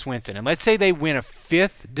Jameis Winston, and let's say they win a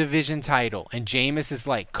 5th division title, and Jameis is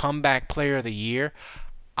like comeback player of the year,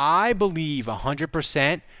 I believe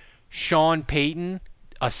 100% Sean Payton,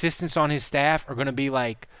 assistants on his staff, are going to be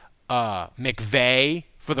like McVay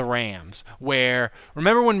for the Rams, where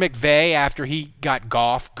remember when McVay, after he got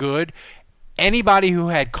Goff good, anybody who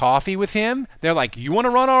had coffee with him, they're like, you want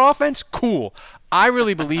to run our offense? Cool. I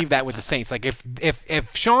really believe that with the Saints. Like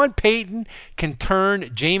if Sean Payton can turn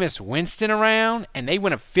Jameis Winston around and they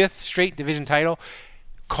win a 5th straight division title,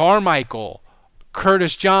 Carmichael,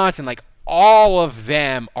 Curtis Johnson, like all of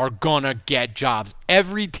them are going to get jobs.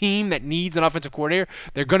 Every team that needs an offensive coordinator,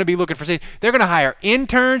 they're going to be looking for safety. They're going to hire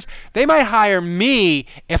interns. They might hire me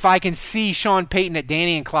if I can see Sean Payton at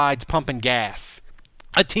Danny and Clyde's pumping gas.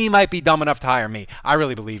 A team might be dumb enough to hire me. I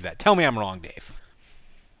really believe that. Tell me I'm wrong, Dave.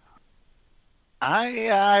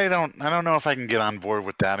 I don't know if I can get on board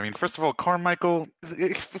with that. I mean, first of all, Carmichael,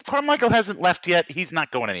 if Carmichael hasn't left yet, he's not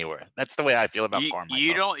going anywhere. That's the way I feel about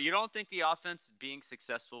Carmichael. You don't think the offense being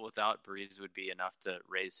successful without Breeze would be enough to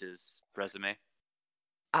raise his resume?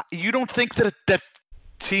 You don't think that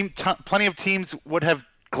plenty of teams would have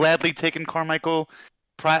gladly taken Carmichael?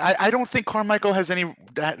 I don't think Carmichael has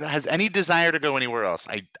any desire to go anywhere else.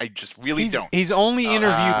 I just really don't. He's only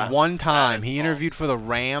interviewed one time. He interviewed for the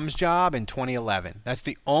Rams job in 2011. That's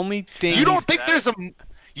the only thing. You don't think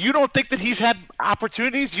that he's had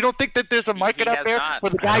opportunities? You don't think that there's a market out there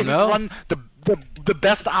for the guy who's run the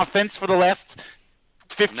best offense for the last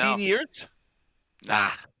 15 years?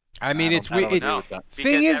 Nah. I mean, it's weird.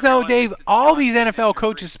 Thing is, though, Dave, all these NFL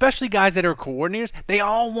coaches, especially guys that are coordinators, they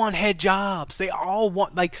all want head jobs. They all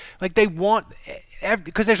want they want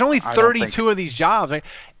because there's only 32 of these jobs. Right?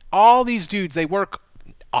 All these dudes, they work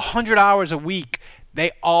 100 hours a week.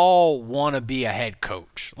 They all want to be a head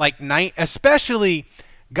coach. Especially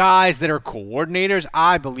guys that are coordinators.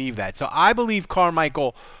 I believe that. So I believe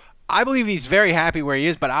Carmichael. I believe he's very happy where he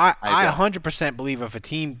is. But I 100% believe if a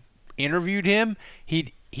team interviewed him,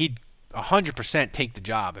 he'd 100% take the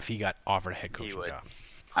job if he got offered a head coaching job.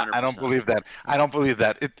 100%. I don't believe that. I don't believe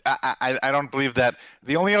that. I don't believe that.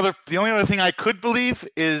 The only other thing I could believe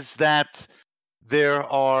is that there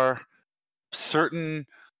are certain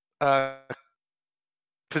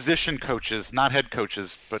position coaches, not head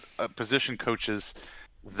coaches, but position coaches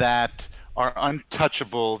that are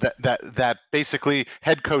untouchable. That basically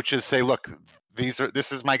head coaches say, look,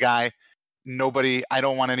 this is my guy. I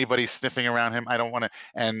don't want anybody sniffing around him. I don't want to,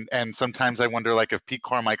 and sometimes I wonder, like, if Pete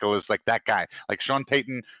Carmichael is like that guy. Like Sean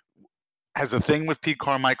Payton has a thing with Pete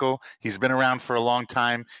Carmichael. He's been around for a long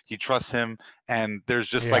time. He trusts him, and there's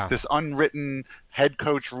just like this unwritten head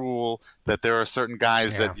coach rule that there are certain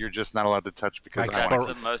guys that you're just not allowed to touch because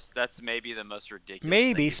that's maybe the most ridiculous.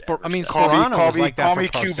 Maybe Sperano call was like that me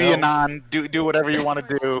for QB Anon. Do whatever you want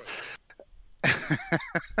to do.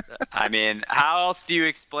 I mean, how else do you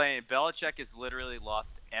explain? Belichick has literally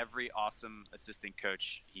lost every awesome assistant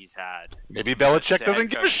coach he's had. Maybe Belichick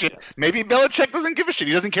doesn't give a shit. Maybe Belichick doesn't give a shit.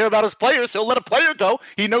 He doesn't care about his players. He'll let a player go.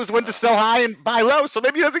 He knows when to sell high and buy low, so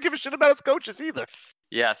maybe he doesn't give a shit about his coaches either.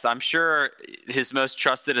 Yes, I'm sure his most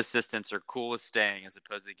trusted assistants are cool with staying as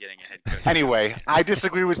opposed to getting a head coach. Anyway, I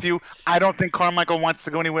disagree with you. I don't think Carmichael wants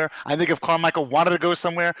to go anywhere. I think if Carmichael wanted to go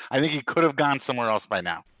somewhere, I think he could have gone somewhere else by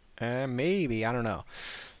now. Maybe. I don't know.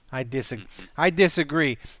 I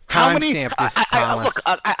disagree. Timestamp this,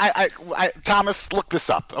 Thomas. Thomas, look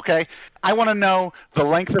this up, okay? I want to know the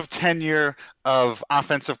length of tenure of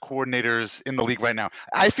offensive coordinators in the league right now.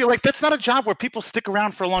 I feel like that's not a job where people stick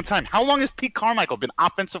around for a long time. How long has Pete Carmichael been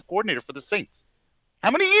offensive coordinator for the Saints?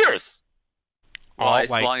 How many years? Well,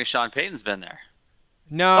 as long as Sean Payton's been there.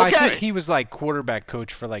 No, I think he was like quarterback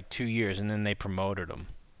coach for like 2 years, and then they promoted him.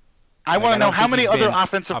 I want to know how many other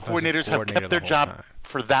offensive coordinators have kept their job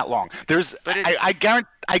for that long. I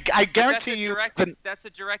guarantee you. That's a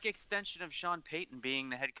direct extension of Sean Payton being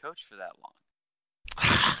the head coach for that long.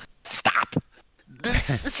 Stop.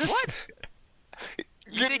 What?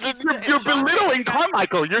 You're belittling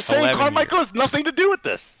Carmichael. You're saying Carmichael has nothing to do with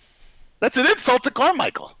this. That's an insult to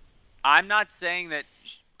Carmichael. I'm not saying that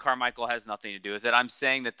Carmichael has nothing to do with it. I'm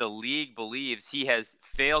saying that the league believes he has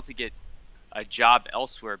failed to get a job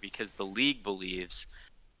elsewhere because the league believes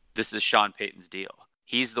this is Sean Payton's deal.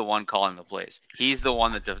 He's the one calling the plays. He's the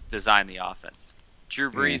one that designed the offense.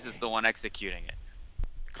 Drew Brees is the one executing it.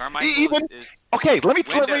 Carmichael is okay. Let me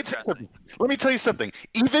tell you something.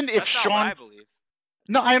 Even if Sean, I believe.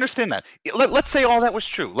 No, I understand that. Let's say all that was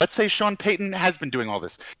true. Let's say Sean Payton has been doing all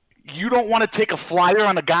this. You don't want to take a flyer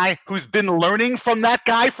on a guy who's been learning from that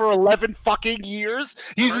guy for 11 fucking years?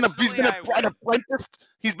 He's been an apprentice.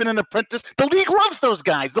 He's been an apprentice. The league loves those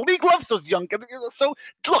guys. The league loves those young guys. So,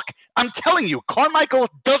 look, I'm telling you, Carmichael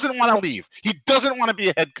doesn't want to leave. He doesn't want to be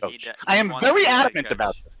a head coach. I am very adamant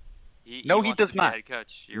about this. He does not. Head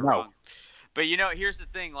coach. You're wrong. But, here's the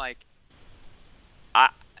thing.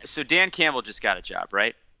 So Dan Campbell just got a job,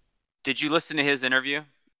 right? Did you listen to his interview?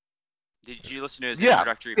 Did you listen to his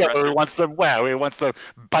introductory presser? Yeah, he wants to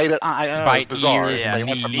bite it. Bite bizarre. ears. Yeah,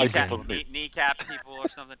 kneecap people or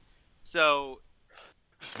something. So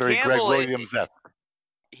it's very Campbell, Greg Williams-esque.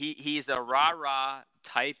 He's a rah-rah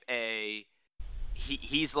type A.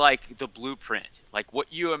 He's like the blueprint, like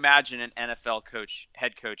what you imagine an NFL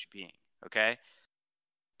head coach being, okay?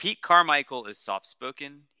 Pete Carmichael is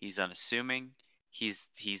soft-spoken. He's unassuming. He's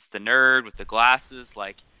the nerd with the glasses.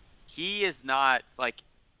 Like, he is not, like,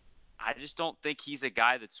 I just don't think he's a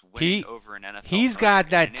guy that's winning over an NFL. He's got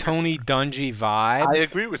that Tony Dungy vibe. I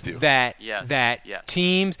agree with you. That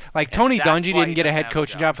teams like Tony Dungy didn't get a head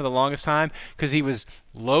coaching job for the longest time because he was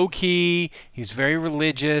low key, he was very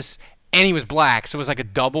religious, and he was black. So it was like a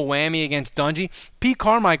double whammy against Dungy. Pete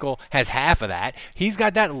Carmichael has half of that. He's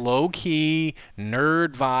got that low key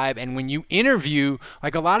nerd vibe, and when you interview,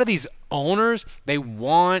 like a lot of these owners, they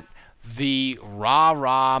want the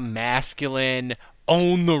rah-rah masculine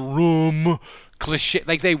own the room cliche.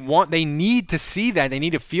 Like they need to see that. They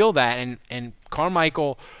need to feel that. And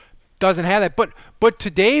Carmichael doesn't have that. But to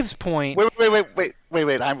Dave's point.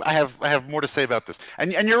 Wait. I have more to say about this.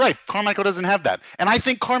 And you're right. Carmichael doesn't have that. And I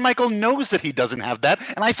think Carmichael knows that he doesn't have that.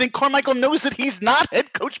 And I think Carmichael knows that he's not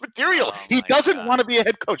head coach material. He doesn't want to be a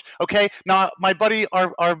head coach. Okay. Now my buddy,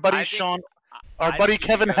 our buddy Sean. Our buddy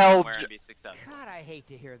Kevin Held. God, I hate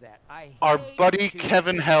to hear that. Our buddy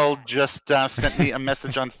Kevin Held just sent me a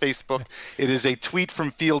message on Facebook. It is a tweet from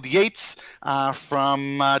Field Yates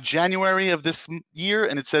from January of this year,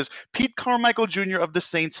 and it says, Pete Carmichael Jr. of the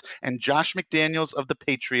Saints and Josh McDaniels of the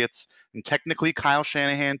Patriots, and technically Kyle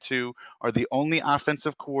Shanahan too, are the only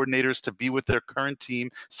offensive coordinators to be with their current team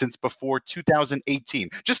since before 2018.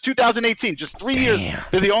 Just 2018, just 3 years.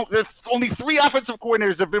 There's only 3 offensive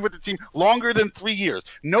coordinators that have been with the team longer than 3 years.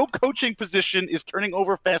 No coaching position is turning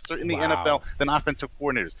over faster in the NFL than offensive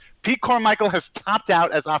coordinators. Pete Carmichael has topped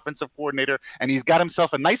out as offensive coordinator, and he's got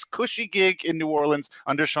himself a nice cushy gig in New Orleans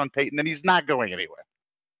under Sean Payton, and he's not going anywhere.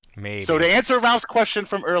 Maybe. So to answer Ralph's question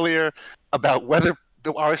from earlier about whether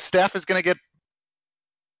our staff is going to get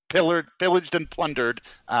pillaged and plundered,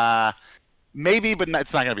 maybe, but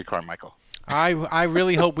it's not going to be Carmichael. I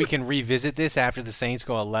really hope we can revisit this after the Saints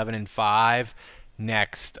go 11-5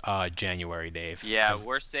 next January, Dave. Yeah,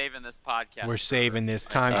 we're saving this podcast. We're saving this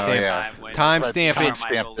timestamp.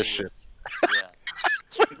 Timestamp this shit.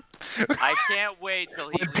 Yeah. I can't wait till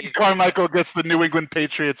he leaves. Carmichael gets the New England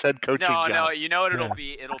Patriots head coaching job. No, you know what it'll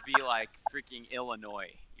be? It'll be like freaking Illinois,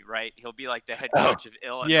 right? He'll be like the head coach of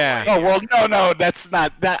Illinois. Yeah. Oh, well, no, that's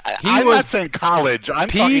not that. I'm not saying college. I'm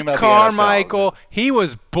talking about Pete Carmichael. He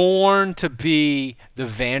was born to be the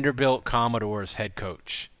Vanderbilt Commodores head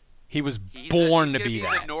coach. He was born to be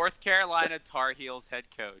that. He's the North Carolina Tar Heels head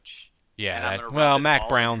coach. Yeah, Mac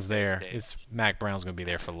Brown's there. Mac Brown's going to be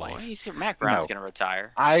there for life. Mac Brown's going to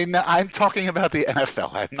retire. I'm talking about the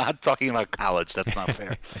NFL. I'm not talking about college. That's not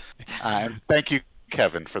fair. Thank you,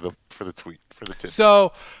 Kevin, for the tweet, for the tip.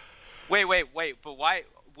 So, wait. But why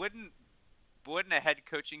wouldn't a head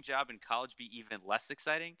coaching job in college be even less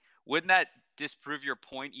exciting? Wouldn't that disprove your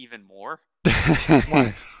point even more?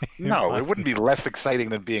 No, it wouldn't be less exciting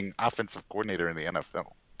than being offensive coordinator in the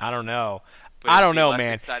NFL. I don't know. But I don't know, less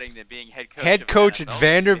man. Exciting than being head coach. Head coach at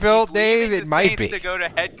Vanderbilt, Dave. It might be. To go to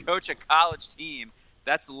head coach a college team,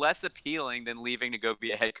 that's less appealing than leaving to go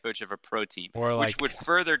be a head coach of a pro team, Or which would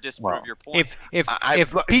further disprove your point. If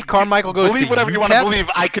Pete Carmichael goes believe to whatever UTEP, you want to believe,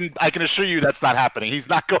 I can assure you that's not happening. He's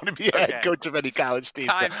not going to be a head coach of any college team.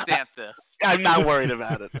 Timestamp this. I'm not worried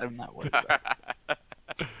about it. I'm not worried about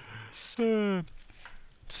it.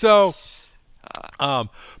 So,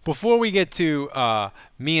 before we get to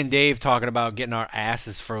me and Dave talking about getting our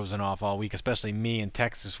asses frozen off all week, especially me in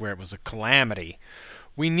Texas where it was a calamity,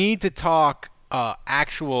 we need to talk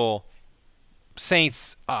actual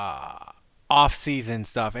Saints off-season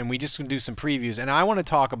stuff, and we just going to do some previews. And I want to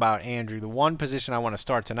talk about, Andrew, the one position I want to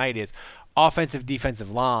start tonight is offensive,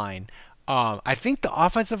 defensive line. I think the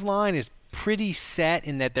offensive line is pretty set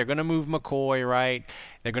in that they're going to move McCoy, right?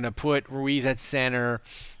 They're going to put Ruiz at center.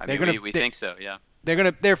 We think so, yeah.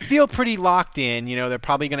 They feel pretty locked in. You know, they're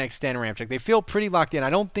probably going to extend Ramczyk. They feel pretty locked in.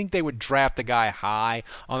 I don't think they would draft a guy high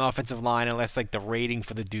on the offensive line unless like the rating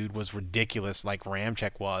for the dude was ridiculous, like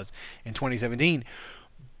Ramczyk was in 2017.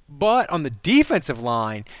 But on the defensive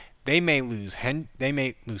line, they may lose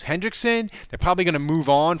Hendrickson. They're probably going to move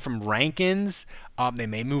on from Rankins. They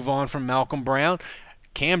may move on from Malcolm Brown.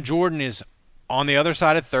 Cam Jordan is on the other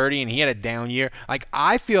side of 30, and he had a down year. Like,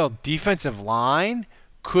 I feel defensive line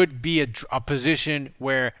could be a position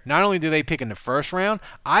where not only do they pick in the first round,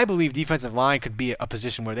 I believe defensive line could be a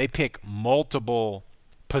position where they pick multiple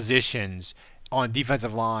positions on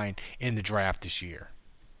defensive line in the draft this year.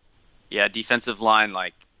 Yeah, defensive line,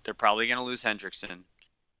 like, they're probably going to lose Hendrickson.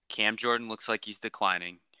 Cam Jordan looks like he's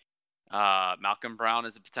declining. Malcolm Brown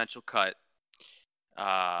is a potential cut.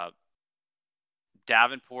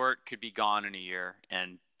 Davenport could be gone in a year,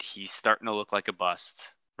 and he's starting to look like a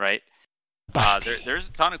bust, right? There's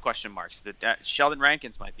a ton of question marks. Sheldon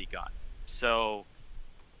Rankins might be gone. So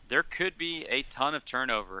there could be a ton of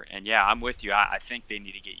turnover. And, yeah, I'm with you. I think they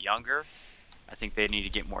need to get younger. I think they need to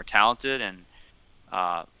get more talented. And,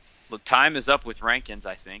 look, time is up with Rankins,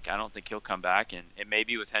 I think. I don't think he'll come back. And it may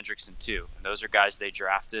be with Hendrickson, too. And those are guys they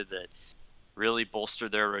drafted that really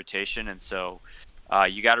bolstered their rotation. And so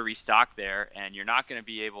you got to restock there. And you're not going to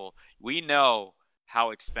be able – we know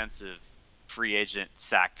how expensive – free agent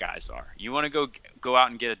sack guys are. You want to go out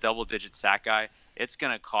and get a double-digit sack guy, it's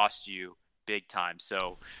going to cost you big time.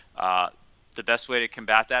 So the best way to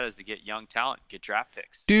combat that is to get young talent, get draft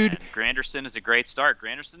picks. Dude, and Granderson is a great start.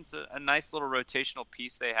 Granderson's a nice little rotational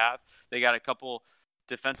piece they have. They got a couple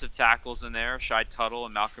defensive tackles in there. Shai Tuttle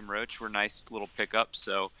and Malcolm Roach were nice little pickups.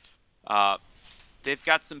 So they've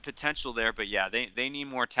got some potential there. But, yeah, they need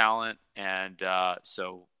more talent. And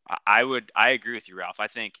so I agree with you, Ralph. I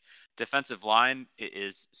think defensive line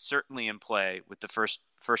is certainly in play with the first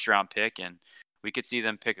round pick, and we could see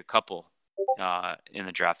them pick a couple in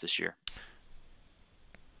the draft this year.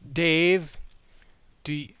 Dave,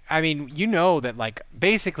 you know that like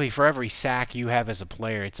basically for every sack you have as a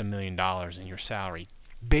player, it's $1 million in your salary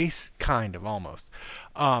base, kind of almost.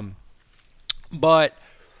 But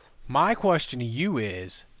my question to you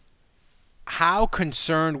is, how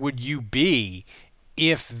concerned would you be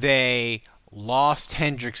if they lost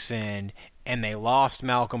Hendrickson and they lost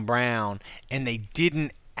Malcolm Brown and they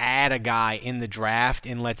didn't add a guy in the draft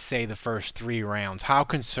in, let's say, the first 3 rounds? How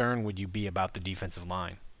concerned would you be about the defensive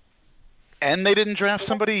line? And they didn't draft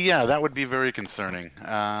somebody? Yeah, that would be very concerning.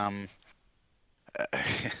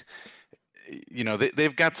 You know,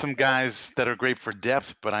 they've got some guys that are great for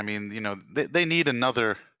depth, but I mean, you know, they need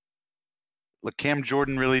another. Look, Cam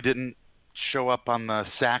Jordan really didn't show up on the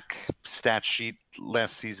sack stat sheet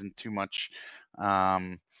last season too much.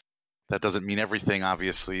 That doesn't mean everything,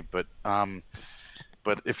 obviously, but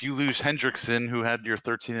if you lose Hendrickson, who had your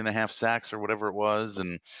 13.5 sacks or whatever it was,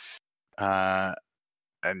 and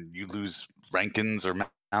you lose Rankins or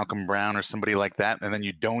Malcolm Brown or somebody like that, and then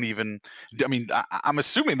you don't even, I mean, I'm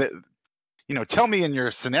assuming that, you know, tell me in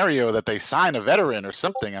your scenario that they sign a veteran or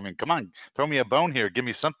something. I mean, come on, throw me a bone here, give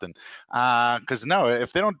me something. Because no,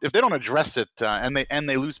 if they don't address it and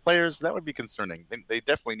they lose players, that would be concerning. They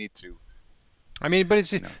definitely need to. I mean, but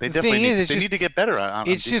it's, you know, they need to get better.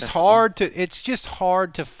 It's just hard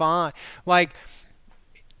to find, like,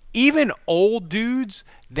 even old dudes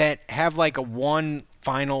that have like a one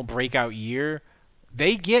final breakout year.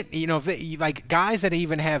 They get, you know, like guys that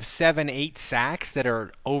even have 7-8 sacks that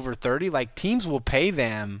are over 30, like teams will pay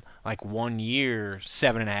them like 1 year,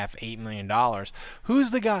 $7.5-8 million.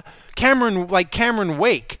 Who's the guy? Cameron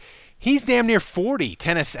Wake. He's damn near 40.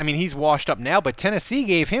 Tennessee, I mean, he's washed up now, but Tennessee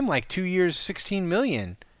gave him like 2 years, $16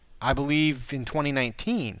 million, I believe, in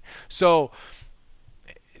 2019. So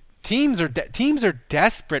teams are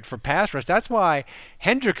desperate for pass rush. That's why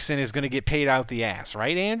Hendrickson is going to get paid out the ass,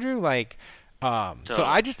 right, Andrew? Like, So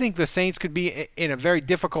I just think the Saints could be in a very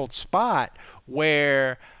difficult spot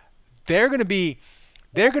where they're going to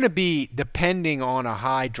be depending on a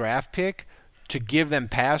high draft pick to give them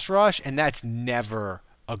pass rush, and that's never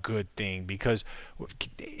a good thing because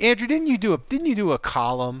Andrew, didn't you do a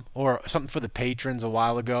column or something for the patrons a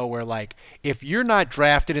while ago where like if you're not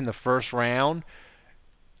drafted in the first round,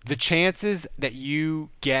 the chances that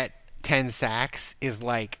you get 10 sacks is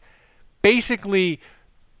like basically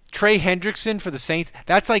Trey Hendrickson for the Saints,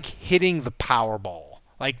 that's like hitting the Powerball.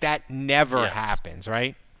 Like that never happens,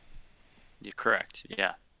 right? You're correct.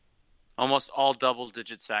 Yeah. Almost all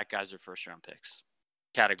double-digit sack guys are first-round picks,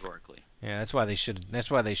 categorically. Yeah, that's why they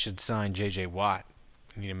should sign J.J. Watt.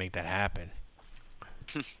 You need to make that happen.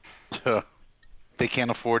 They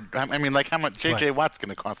can't afford. I mean, like how much J.J. Watt's going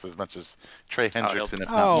to cost as much as Trey Hendrickson,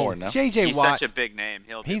 if not more. No, J.J. He's Watt, such a big name.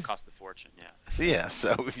 He'll cost a fortune. Yeah. Yeah,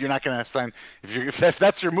 so you're not going to sign. If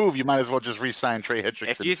that's your move, you might as well just re-sign Trey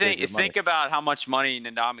Hendrickson. If you think about how much money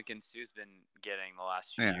Ndamukong Suh's been getting the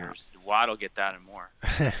last few years, Watt will get that and more.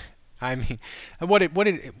 I mean, what did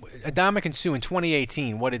Ndamukong Suh in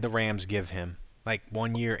 2018? What did the Rams give him? Like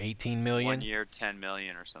 1 year, $18 million. 1 year, $10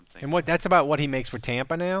 million or something. And that's about what he makes for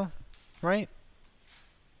Tampa now, right?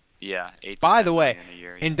 Yeah. 8 to By 10 the way, million a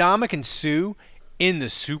year, yeah. Ndamukong Suh in the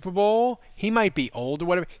Super Bowl, he might be old or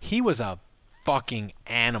whatever. He was a fucking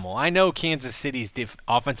animal. I know Kansas City's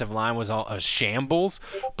offensive line was all a shambles,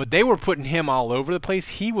 but they were putting him all over the place.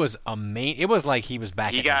 He was amazing. It was like he was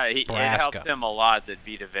back in Nebraska. It helped him a lot that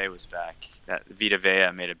Vita Vea was back. That Vita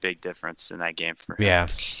Vea made a big difference in that game for him. Yeah.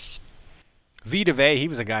 Vita Vea, he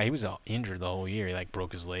was a guy. He was injured the whole year. He like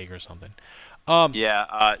broke his leg or something.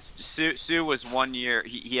 Suh was 1 year.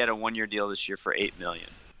 He had a 1 year deal this year for $8 million.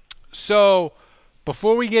 So,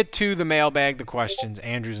 before we get to the mailbag, the questions,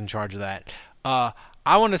 Andrew's in charge of that. I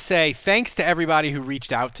want to say thanks to everybody who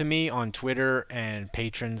reached out to me on Twitter and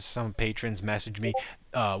patrons. Some patrons messaged me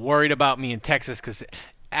worried about me in Texas because,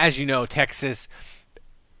 as you know, Texas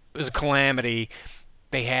was a calamity.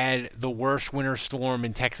 They had the worst winter storm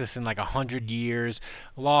in Texas in like 100 years.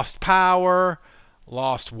 Lost power,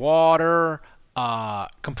 lost water,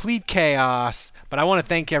 complete chaos. But I want to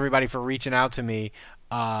thank everybody for reaching out to me.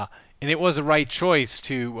 And it was the right choice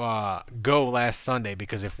to go last Sunday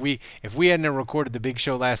because if we hadn't recorded the big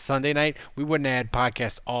show last Sunday night, we wouldn't have had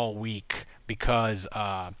podcast all week because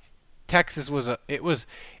Texas was it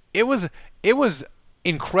was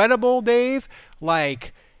incredible, Dave.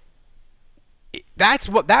 Like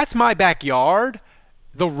that's my backyard.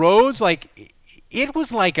 The roads, like it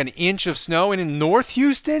was like an inch of snow, and in North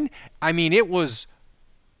Houston, I mean it was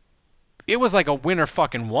like a winter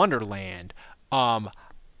fucking wonderland.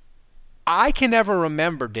 I can never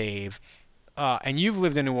remember, Dave, and you've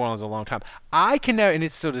lived in New Orleans a long time. I can never, and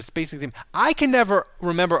it's so this basically, I can never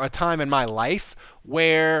remember a time in my life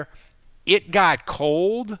where it got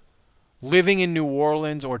cold living in New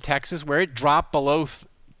Orleans or Texas where it dropped below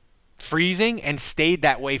freezing and stayed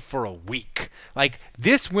that way for a week. Like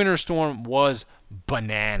this winter storm was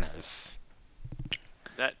bananas.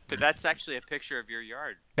 That's actually a picture of your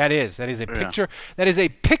yard. That is a picture. That is a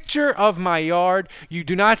picture of my yard. You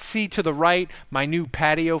do not see to the right my new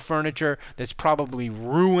patio furniture that's probably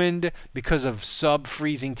ruined because of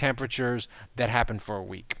sub-freezing temperatures that happened for a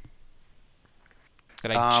week.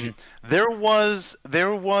 There was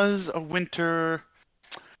a winter,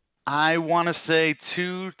 I want to say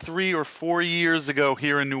 2, 3, or 4 years ago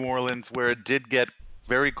here in New Orleans where it did get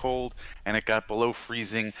very cold and it got below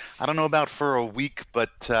freezing. I don't know about for a week,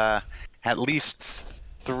 but at least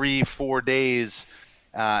 3-4 days.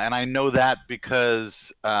 And I know that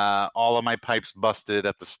because all of my pipes busted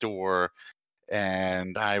at the store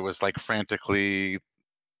and I was like frantically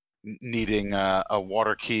needing a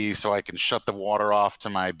water key so I can shut the water off to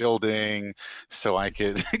my building so I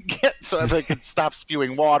could they could stop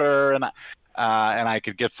spewing water and I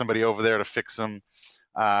could get somebody over there to fix them.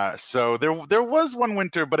 So there was one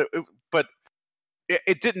winter, but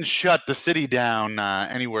it didn't shut the city down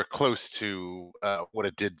anywhere close to what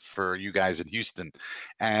it did for you guys in Houston.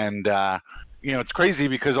 And it's crazy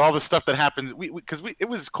because all the stuff that happens, it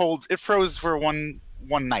was cold. It froze for one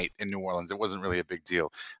night in New Orleans. It wasn't really a big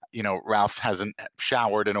deal. Ralph hasn't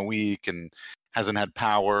showered in a week and hasn't had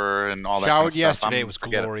power and all that. Showered kind of yesterday. It was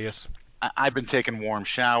glorious. I've been taking warm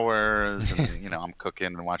showers and, I'm cooking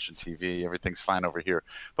and watching TV. Everything's fine over here.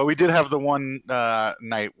 But we did have the one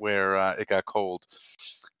night where it got cold.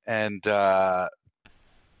 And I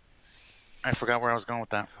forgot where I was going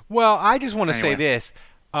with that. Well, I just want to say this.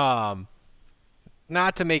 Not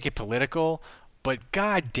to make it political, but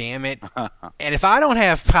God damn it. And if I don't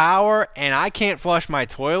have power and I can't flush my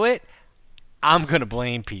toilet, I'm going to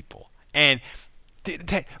blame people. And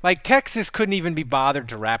like Texas couldn't even be bothered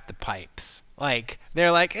to wrap the pipes. Like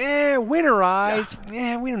they're like, winterize.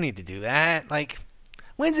 Yeah, we don't need to do that. Like,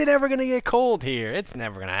 when's it ever gonna get cold here? It's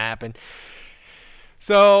never gonna happen.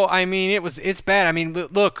 So I mean, it's bad. I mean,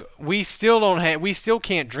 look, we still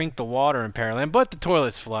can't drink the water in Pearland, but the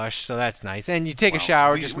toilet's flush, so that's nice. And you take a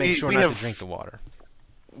shower, just make sure not to drink the water.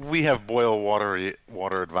 We have boil water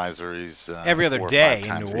advisories every other day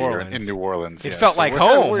in New Orleans. In New Orleans, it felt like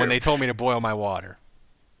home when they told me to boil my water.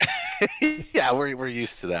 Yeah, we're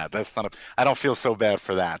used to that. That's not. I don't feel so bad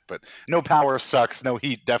for that. But no power sucks. No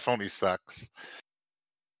heat definitely sucks.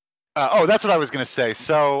 That's what I was gonna say.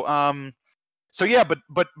 So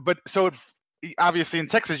obviously in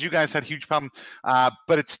Texas you guys had a huge problem,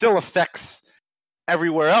 but it still affects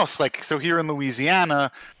everywhere else. Like so here in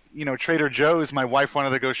Louisiana. Trader Joe's. My wife wanted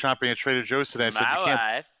to go shopping at Trader Joe's today. I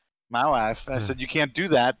said, My wife. I said, you can't do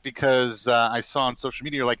that because I saw on social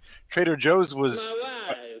media, like, Trader Joe's was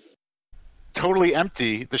totally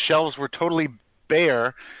empty. The shelves were totally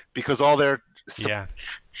bare because all their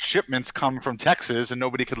shipments come from Texas and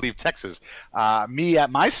nobody could leave Texas. Me at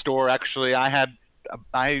my store, actually,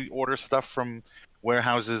 I order stuff from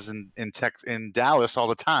warehouses in Dallas all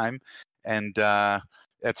the time, and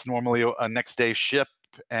it's normally a next day ship.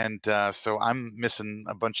 And so I'm missing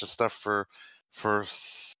a bunch of stuff for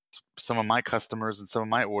some of my customers and some of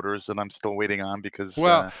my orders that I'm still waiting on because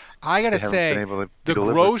I gotta say the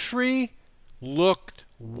grocery looked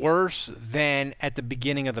worse than at the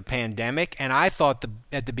beginning of the pandemic, and I thought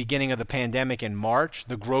at the beginning of the pandemic in March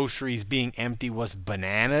the groceries being empty was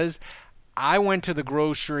bananas. I went to the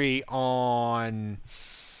grocery on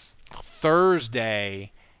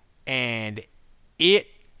Thursday and it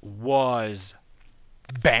was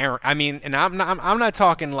barren. I mean, and I'm not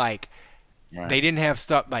talking like they didn't have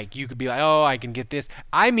stuff like you could be like, oh, I can get this.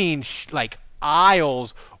 I mean, like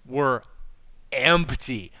aisles were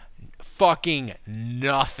empty, fucking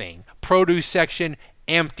nothing. Produce section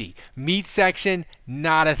empty. Meat section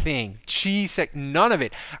not a thing. Cheese section none of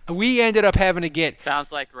it. We ended up having to get.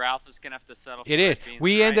 Sounds like Ralph is gonna have to settle. It is.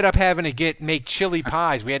 We ended up having to make chili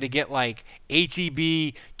pies. We had to get like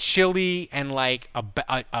HEB chili and like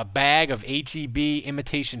a bag of HEB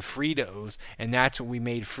imitation Fritos, and that's what we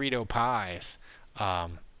made Frito pies.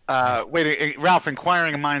 Wait, Ralph.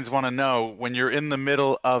 Inquiring minds want to know when you're in the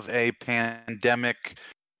middle of a pandemic.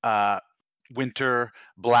 Winter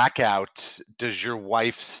blackout, does your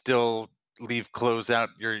wife still leave clothes out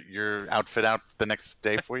your outfit out the next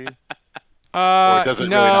day for you? Or does it really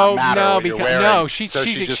not matter she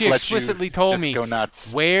explicitly told me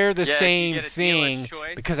wear the same thing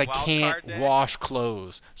because I can't wash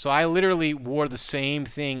clothes. So I literally wore the same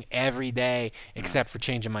thing every day except for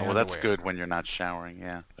changing my underwear. Well, that's good when you're not showering,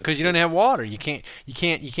 yeah. Because you don't have water. You can't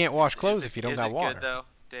wash clothes if you don't got water. Good, though?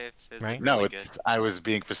 Dave, right? No, I was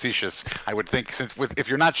being facetious. I would think if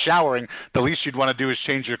you're not showering, the least you'd want to do is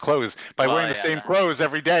change your clothes. By wearing the same clothes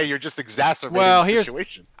every day, you're just exacerbating the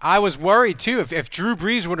situation. I was worried too. If Drew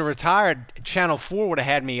Brees would have retired, Channel 4 would have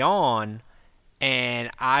had me on, and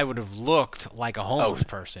I would have looked like a homeless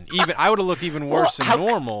person. I would have looked even worse than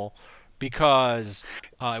normal. Because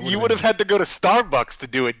you would have had to go to Starbucks to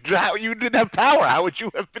do it. You didn't have power. How would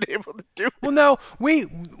you have been able to do it? Well, no,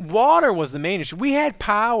 water was the main issue. We had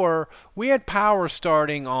power. We had power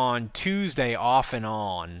starting on Tuesday, off and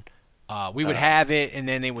on. We would have it, and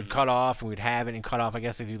then they would cut off, and we'd have it and cut off. I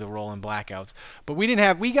guess they do the rolling blackouts. But we didn't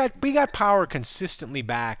have. We got power consistently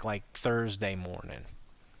back like Thursday morning.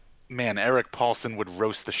 Man, Eric Paulson would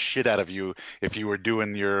roast the shit out of you if you were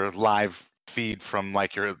doing your live feed from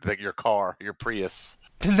like your car, your Prius.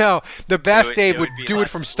 No, the best Dave would do it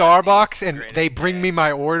from Starbucks, and they bring me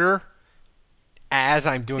my order as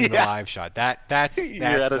I'm doing the live shot. That's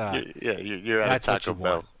you're at Taco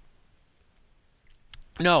Bell.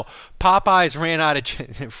 No, Popeyes ran out of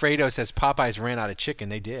Fredo says Popeyes ran out of chicken.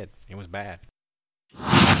 They did. It was bad.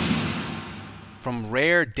 From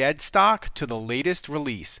rare dead stock to the latest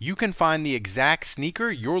release, you can find the exact sneaker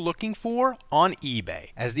you're looking for on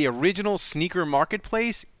eBay. As the original sneaker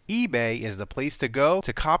marketplace, eBay is the place to go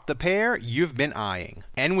to cop the pair you've been eyeing.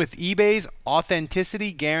 And with eBay's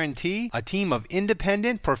authenticity guarantee, a team of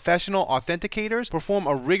independent professional authenticators perform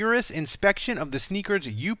a rigorous inspection of the sneakers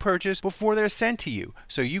you purchase before they're sent to you,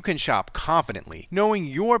 so you can shop confidently, knowing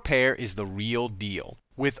your pair is the real deal.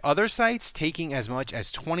 With other sites taking as much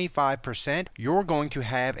as 25%, you're going to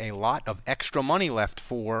have a lot of extra money left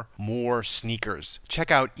for more sneakers.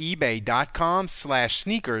 Check out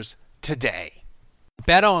ebay.com/sneakers today.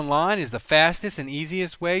 BetOnline is the fastest and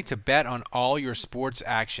easiest way to bet on all your sports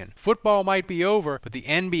action. Football might be over, but the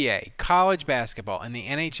NBA, college basketball, and the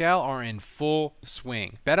NHL are in full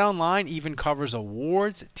swing. BetOnline even covers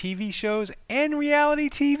awards, TV shows, and reality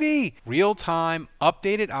TV. Real-time,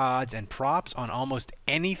 updated odds and props on almost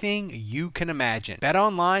anything you can imagine.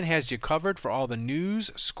 BetOnline has you covered for all the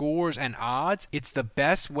news, scores, and odds. It's the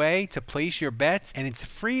best way to place your bets, and it's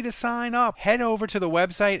free to sign up. Head over to the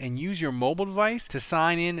website and use your mobile device to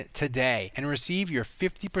sign in today and receive your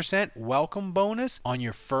 50% welcome bonus on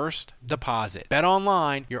your first deposit.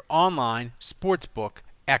 BetOnline, your online sportsbook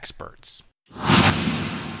experts.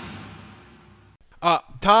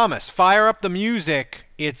 Thomas, fire up the music.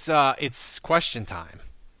 It's question time.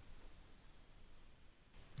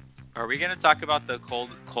 Are we going to talk about the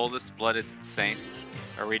coldest-blooded Saints?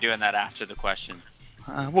 Or are we doing that after the questions?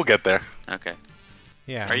 We'll get there. Okay.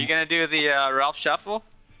 Yeah. Are you going to do the Ralph Shuffle?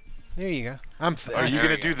 There you go. Are you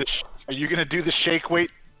going to do the shake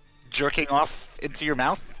weight jerking off into your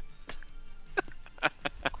mouth?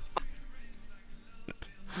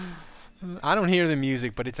 I don't hear the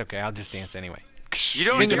music, but it's okay. I'll just dance anyway. You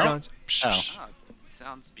don't Finger hear guns. Oh,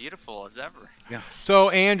 sounds beautiful as ever. Yeah. So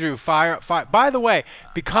Andrew, fire. By the way,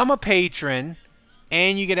 become a patron,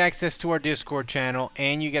 and you get access to our Discord channel,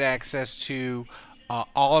 and you get access to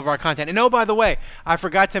all of our content. And oh, by the way, I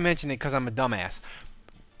forgot to mention it because I'm a dumbass.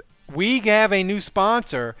 We have a new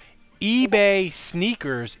sponsor. eBay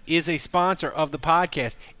Sneakers is a sponsor of the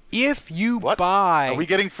podcast. If you buy... Are we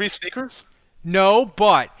getting free sneakers? No,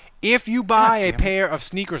 but if you buy a pair of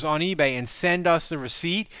sneakers on eBay and send us the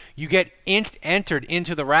receipt, you get entered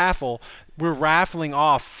into the raffle. We're raffling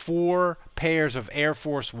off 4 pairs of Air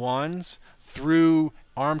Force Ones through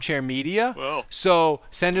Armchair Media. Whoa. So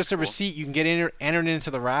send us a receipt. You can get entered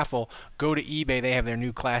into the raffle. Go to eBay. They have their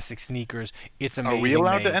new classic sneakers. It's amazing. Are we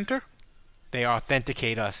allowed to enter? They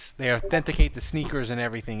authenticate us. They authenticate the sneakers and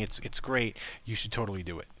everything. It's great. You should totally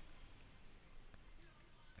do it.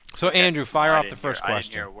 So Andrew, fire off the first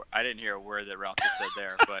question. I didn't hear a word that Ralph just said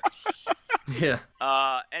there, but Yeah.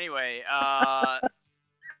 Anyway,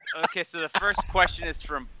 okay. So the first question is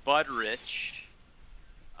from Bud Rich,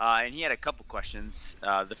 and he had a couple questions.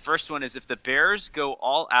 The first one is: if the Bears go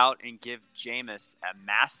all out and give Jameis a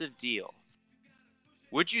massive deal,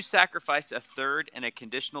 would you sacrifice a third and a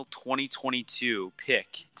conditional 2022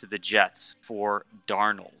 pick to the Jets for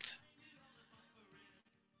Darnold?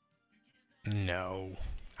 No.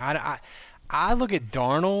 I look at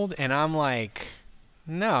Darnold and I'm like,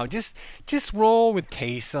 no, just roll with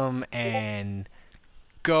Taysom and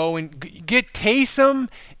go and get Taysom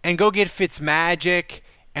and go get Fitzmagic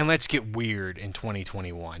and let's get weird in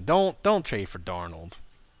 2021. Don't trade for Darnold.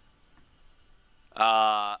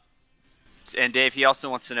 And Dave, he also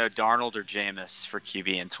wants to know Darnold or Jameis for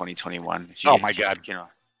QB in 2021. Oh my God!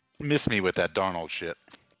 Miss me with that Darnold shit.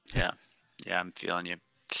 Yeah, I'm feeling you.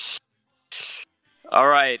 All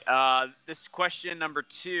right. This question number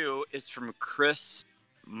 2 is from Chris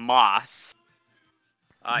Moss.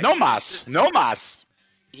 No Moss.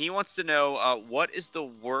 He wants to know what is the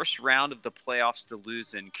worst round of the playoffs to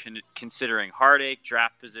lose in, considering heartache,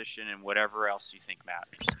 draft position, and whatever else you think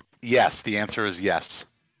matters. Yes, the answer is yes.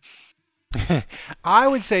 I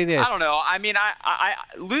would say this. I don't know. I mean, I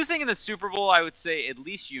losing in the Super Bowl, I would say at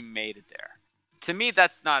least you made it there. To me,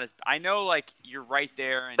 that's not as... I know, like, you're right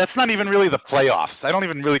there. And that's not even really the playoffs. I don't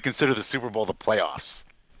even really consider the Super Bowl the playoffs.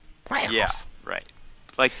 Yeah, right.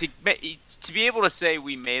 Like, to be able to say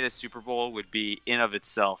we made a Super Bowl would be, in of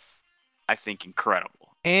itself, I think,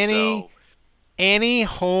 incredible. Any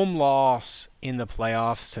home loss in the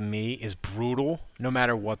playoffs, to me, is brutal, no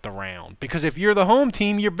matter what the round. Because if you're the home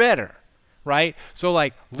team, you're better, right? So,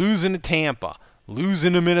 like, losing to Tampa...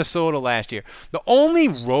 losing to Minnesota last year. The only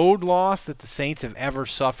road loss that the Saints have ever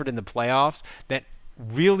suffered in the playoffs that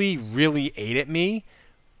really, really ate at me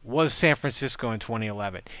was San Francisco in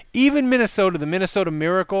 2011. Even Minnesota, the Minnesota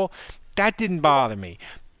Miracle, that didn't bother me.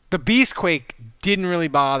 The Beastquake didn't really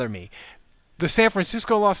bother me. The San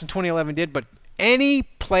Francisco loss in 2011 did, but any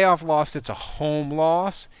playoff loss that's a home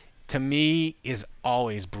loss, to me, is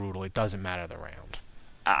always brutal. It doesn't matter the round.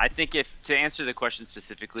 I think to answer the question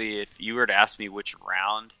specifically, if you were to ask me which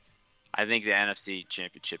round, I think the NFC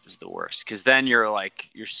Championship is the worst because then you're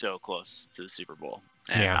so close to the Super Bowl.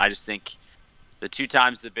 And I just think the 2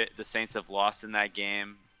 times the Saints have lost in that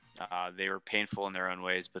game, they were painful in their own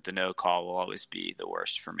ways, but the no call will always be the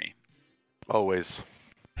worst for me. Always.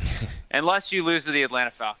 Unless you lose to the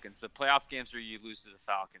Atlanta Falcons. The playoff games where you lose to the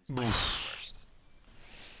Falcons will be the worst.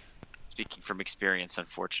 Speaking from experience,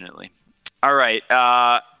 unfortunately. All right.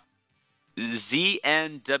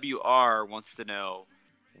 ZNWR wants to know,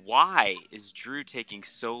 why is Drew taking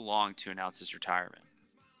so long to announce his retirement?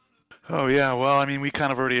 Oh yeah, well, I mean, we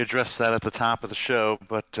kind of already addressed that at the top of the show,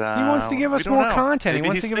 but he wants to give us more content. Maybe he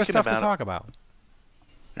wants to give us stuff to about talk about.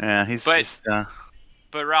 Yeah,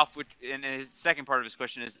 But Ralph, and his second part of his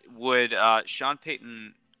question is, would Sean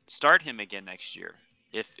Payton start him again next year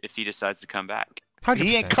if he decides to come back? 100%.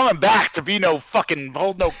 He ain't coming back to be no fucking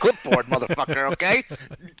hold no clipboard, motherfucker. Okay,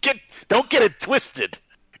 don't get it twisted.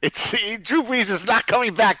 Drew Brees is not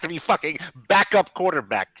coming back to be fucking backup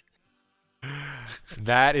quarterback.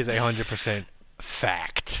 That is 100%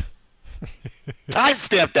 fact.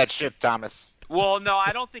 Timestamp that shit, Thomas. Well, no,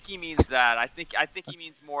 I don't think he means that. I think he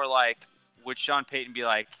means more like, would Sean Payton be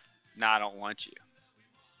like, "Nah, I don't want you"?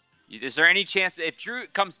 Is there any chance if Drew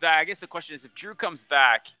comes back? I guess the question is, if Drew comes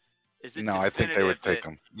back, is it? No, I think they would take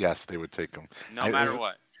him. Yes, they would take him. No matter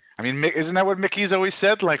what. I mean, isn't that what Mickey's always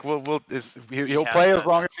said? Like, he'll play as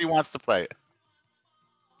long as he wants to play.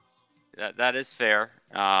 That is fair.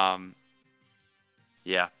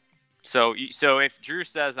 Yeah. So if Drew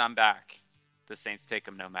says I'm back, the Saints take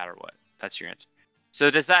him no matter what. That's your answer. So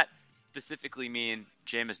does that specifically mean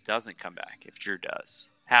Jameis doesn't come back if Drew does?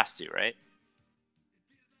 Has to, right?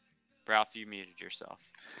 Ralph, you muted yourself.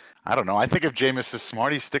 I don't know. I think if Jameis is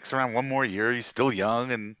smart, he sticks around one more year. He's still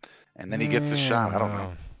young, and then he gets a shot. I don't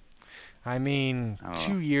know. I mean,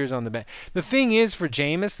 2 years on the bench. The thing is for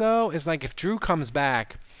Jameis, though, is like if Drew comes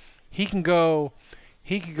back, he can go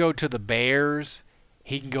to the Bears.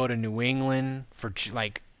 He can go to New England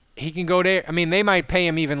he can go there. I mean, they might pay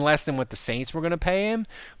him even less than what the Saints were going to pay him,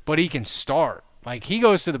 but he can start. Like he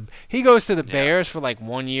goes to the Bears for like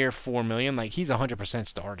 1 year, $4 million. Like he's 100%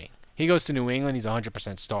 starting. He goes to New England, he's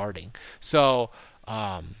 100% starting. So,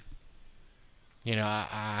 I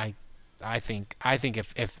think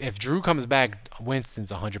if Drew comes back,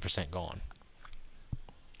 Winston's 100% gone.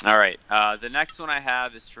 All right. The next one I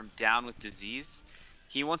have is from Down with Disease.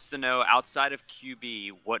 He wants to know, outside of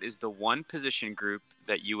QB, what is the one position group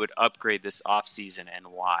that you would upgrade this offseason and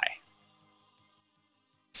why?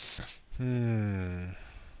 Again,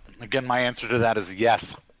 my answer to that is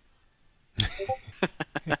yes.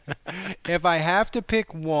 If I have to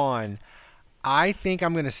pick one, I think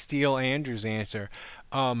I'm going to steal Andrew's answer.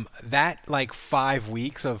 That 5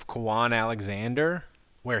 weeks of Kwan Alexander,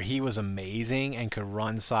 where he was amazing and could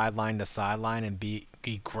run sideline to sideline and be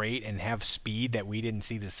great and have speed that we didn't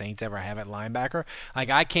see the Saints ever have at linebacker.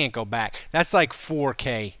 I can't go back. That's like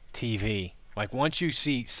 4K TV. Like once you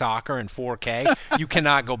see soccer in 4K, you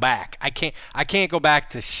cannot go back. I can't go back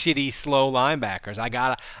to shitty slow linebackers.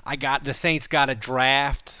 The Saints got to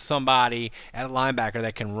draft somebody at linebacker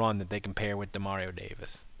that can run, that they can pair with Demario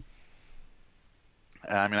Davis.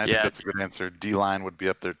 I mean, I think that's a good answer. D-line would be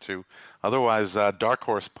up there too. Otherwise, dark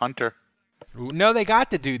horse punter. No, they got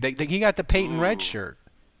the dude. He got the Peyton Red shirt.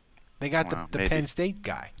 They got the Penn State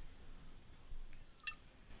guy.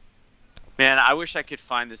 Man, I wish I could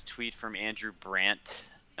find this tweet from Andrew Brandt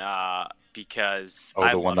because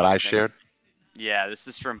the one that I shared? Yeah, this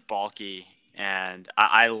is from Balky, and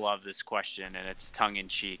I love this question, and it's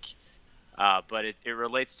tongue-in-cheek. But it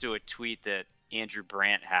relates to a tweet that Andrew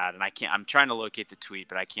Brandt had, and I'm trying to locate the tweet,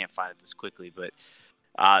 but I can't find it this quickly. But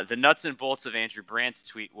the nuts and bolts of Andrew Brandt's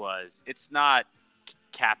tweet was, it's not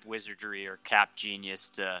cap wizardry or cap genius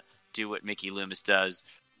to do what Mickey Loomis does.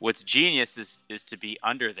 What's genius is to be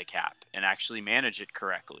under the cap and actually manage it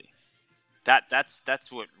correctly. That's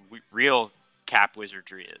what real cap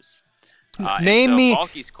wizardry is. Name me.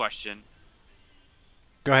 Balky's question.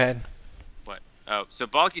 Go ahead. What? Oh, so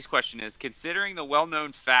Balky's question is: considering the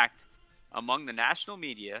well-known fact among the national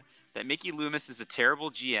media that Mickey Loomis is a terrible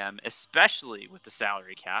GM, especially with the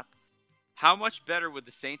salary cap, how much better would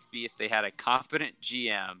the Saints be if they had a competent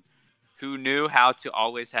GM who knew how to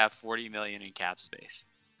always have $40 million in cap space?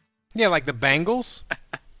 Yeah, like the Bengals.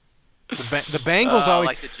 The Bengals always.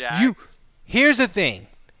 Like the Jags. Here's the thing: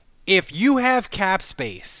 if you have cap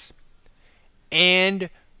space and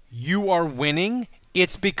you are winning,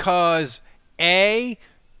 it's because A,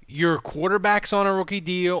 your quarterback's on a rookie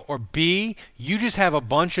deal, or B, you just have a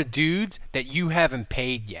bunch of dudes that you haven't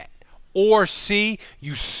paid yet, or C,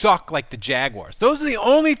 you suck like the Jaguars. Those are the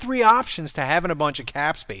only three options to having a bunch of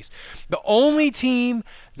cap space. The only team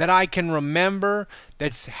that I can remember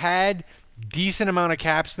that's had decent amount of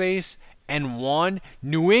cap space and won,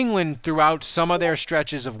 New England, throughout some of their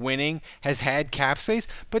stretches of winning, has had cap space,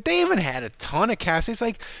 but they haven't had a ton of cap space.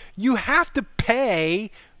 Like, you have to pay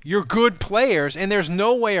your good players, and there's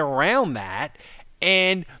no way around that.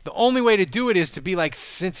 And the only way to do it is to be like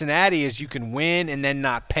Cincinnati, is you can win and then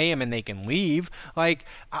not pay them and they can leave. Like,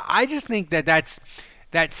 I just think that's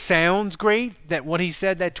that sounds great, that what he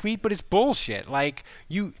said, that tweet, but it's bullshit. Like,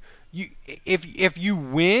 if you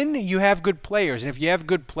win, you have good players, and if you have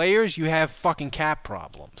good players, you have fucking cap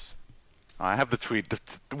problems. I have the tweet.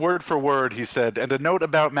 Word for word, he said, and a note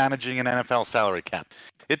about managing an NFL salary cap.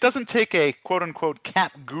 It doesn't take a quote-unquote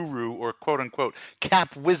cap guru or quote-unquote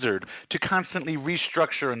cap wizard to constantly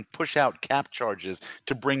restructure and push out cap charges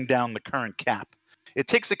to bring down the current cap. It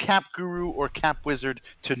takes a cap guru or cap wizard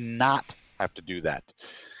to not have to do that.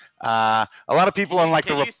 A lot of people unlike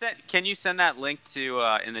Can you send that link to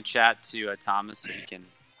in the chat to Thomas so he can...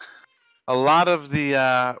 A lot of the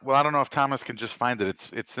well, I don't know if Thomas can just find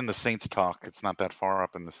it. It's in the Saints Talk. It's not that far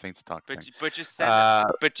up in the Saints Talk thing. But just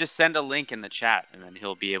send a link in the chat, and then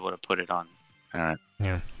he'll be able to put it on. All right.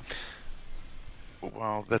 Yeah.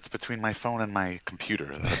 Well, that's between my phone and my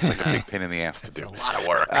computer. That's like a big pain in the ass to do. A lot of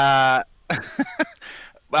work.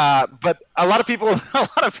 But a lot of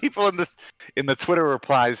people in the Twitter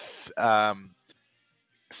replies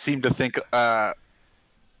seem to think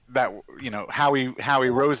that Howie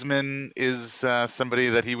Roseman is somebody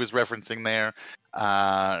that he was referencing there.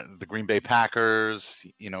 The Green Bay Packers,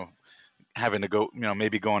 having to go,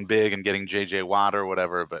 maybe going big and getting J.J. Watt or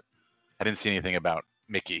whatever. But I didn't see anything about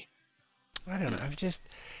Mickey. I don't know.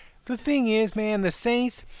 The thing is, man, the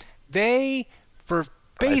Saints, they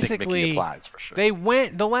basically applies for sure. They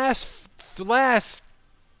went the last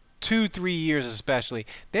 2-3 years especially.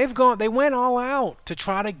 They went all out to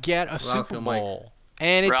try to get a Super Bowl.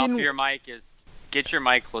 And Ralph, it didn't. your mic is. Get your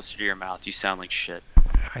mic closer to your mouth. You sound like shit.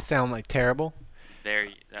 I sound like terrible. There.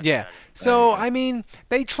 That's yeah. better. So I mean,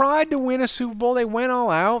 they tried to win a Super Bowl. They went all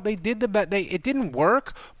out. They did the bet. It didn't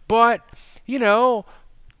work. But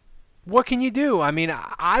what can you do? I mean,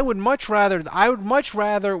 I would much rather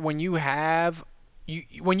when you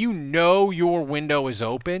know your window is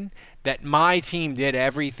open, that my team did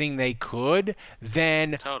everything they could,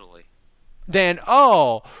 then totally. Then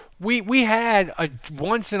we had a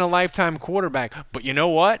once-in-a-lifetime quarterback. But you know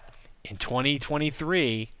what? In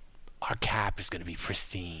 2023, our cap is going to be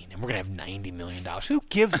pristine, and we're going to have $90 million. Who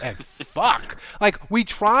gives a fuck? Like, we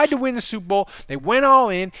tried to win the Super Bowl. They went all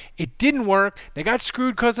in. It didn't work. They got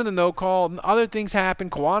screwed because of the no-call. Other things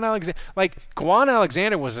happened. Kwan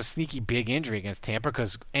Alexander was a sneaky big injury against Tampa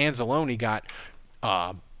because Anzalone got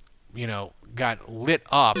lit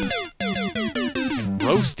up and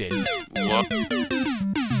roasted. Whoop.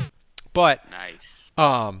 But nice.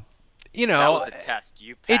 That was a test.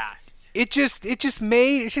 You passed. It just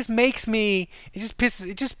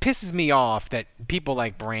pisses me off that people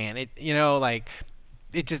like Brand. It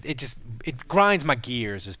grinds my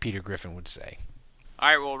gears, as Peter Griffin would say. All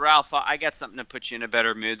right, well, Ralph, I got something to put you in a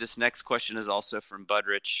better mood. This next question is also from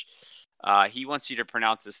Budrich. He wants you to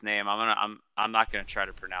pronounce this name. I'm not gonna try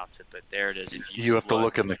to pronounce it, but there it is. If you have to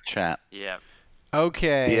look in the chat. Yeah.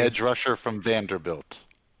 Okay. The edge rusher from Vanderbilt.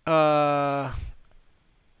 I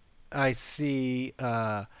see.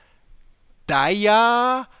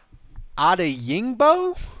 Daya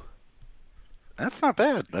Adeyingbo? That's not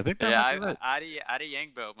bad. I think that's right.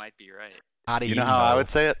 Adeyingbo might be right. You know how I would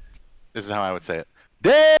say it? This is how I would say it.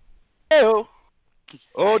 Deo.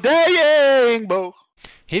 Oh, Dayingbo.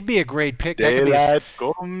 He'd be a great pick. Daylight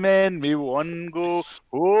come me one go.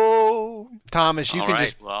 Oh. Thomas, you can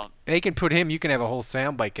they can put him. You can have a whole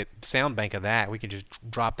sound bank of that. We can just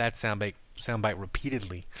drop that sound bite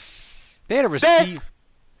repeatedly. They had to receive.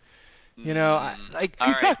 He's not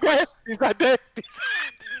dead. He's not dead.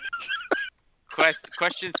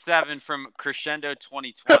 Question 7 from Crescendo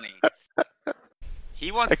 2020.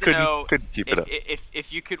 He wants to know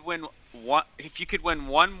if you could win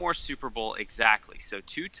one more Super Bowl exactly, so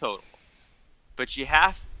 2 total, but you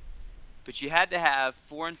had to have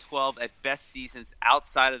 4-12 at best seasons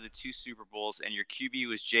outside of the 2 Super Bowls, and your QB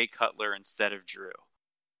was Jay Cutler instead of Drew.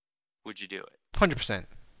 Would you do it? 100%.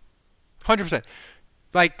 100%.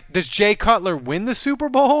 Like, does Jay Cutler win the Super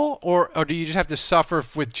Bowl, or do you just have to suffer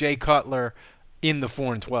with Jay Cutler in the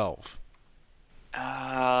 4-12?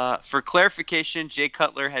 For clarification, Jay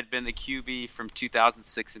Cutler had been the QB from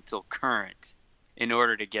 2006 until current in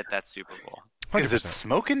order to get that Super Bowl. 100%. Is it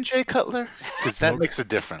smoking Jay Cutler? Because that makes a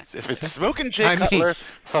difference. If it's smoking Jay Cutler,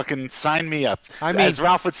 fucking sign me up. As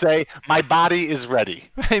Ralph would say, my body is ready.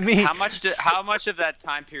 How much of that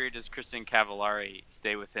time period does Christian Cavallari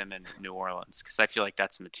stay with him in New Orleans? Because I feel like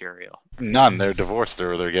that's material. None. They're divorced,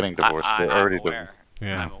 or they're getting divorced. They're already divorced.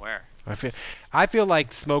 Yeah. I'm aware. I feel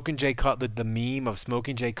like smoking Jay Cutler, the meme of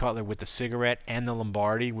smoking Jay Cutler with the cigarette and the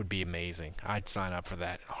Lombardi would be amazing. I'd sign up for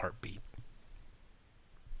that in a heartbeat.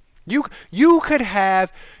 You could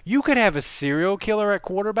have a serial killer at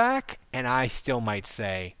quarterback, and I still might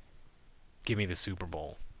say, give me the Super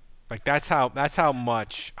Bowl. Like that's how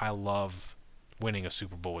much I love winning a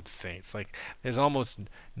Super Bowl with the Saints. Like there's almost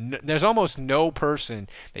no person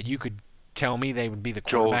that you could tell me they would be the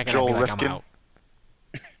quarterback and I'd be like, Rifkin. I'm out.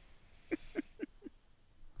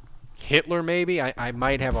 Hitler, maybe. I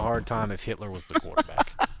might have a hard time if Hitler was the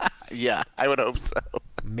quarterback. Yeah, I would hope so.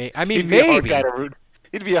 Maybe. He'd be a hard guy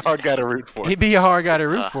to root for. He'd be a hard guy to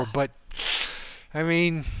root for, but I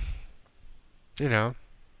mean,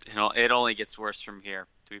 it only gets worse from here.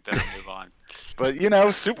 We better move on. But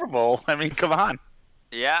Super Bowl. I mean, come on.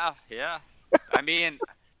 Yeah. I mean,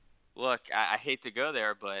 look, I hate to go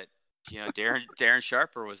there, but Darren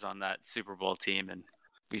Sharper was on that Super Bowl team, and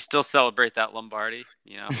we still celebrate that Lombardi.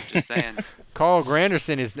 Just saying. Carl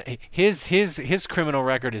Granderson is his criminal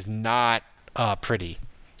record is not pretty.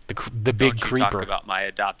 The big Don't you creeper. Talk about my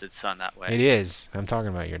adopted son that way. It is. I'm talking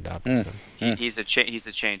about your adopted son. He's a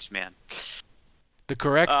changed man. The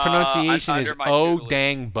correct pronunciation is "Oh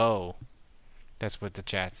dang bo." That's what the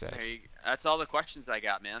chat says. That's all the questions I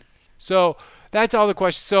got, man. So that's all the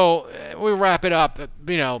questions. So we wrap it up.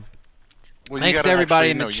 Thanks to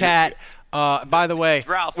everybody in the chat. By the way,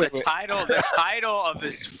 Ralph, the title of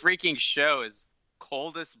this freaking show is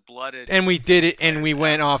Coldest Blooded. And we did it, and we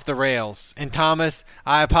went off the rails. And Thomas,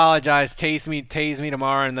 I apologize. Tase me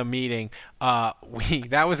tomorrow in the meeting. That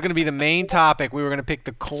was going to be the main topic. We were going to pick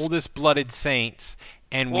the coldest blooded Saints,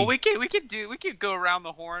 and we could go around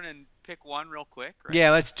the horn and pick one real quick. Right?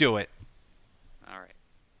 Yeah, let's do it. All right.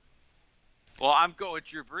 Well, I'm going with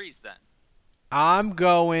Drew Brees then. I'm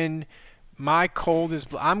going Deuce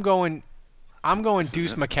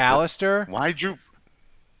McAllister. Why Drew?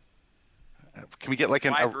 Can we get like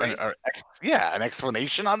an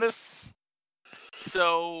explanation on this?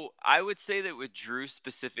 So I would say that with Drew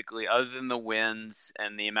specifically, other than the wins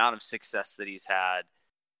and the amount of success that he's had,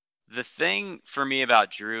 the thing for me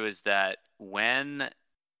about Drew is that when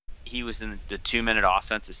he was in the 2-minute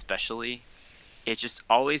offense especially, it just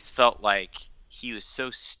always felt like he was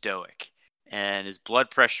so stoic and his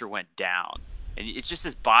blood pressure went down. And it's just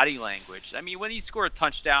his body language. I mean, when he scored a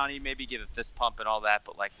touchdown, he'd maybe give a fist pump and all that.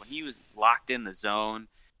 But, like, when he was locked in the zone,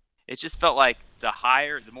 it just felt like the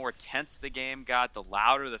more tense the game got, the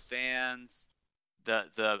louder the fans,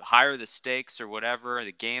 the higher the stakes or whatever,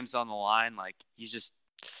 the game's on the line. Like, he's just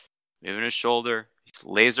moving his shoulder, he's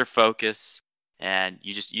laser focus, and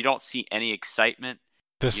you don't see any excitement.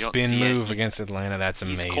 The spin move against Atlanta, that's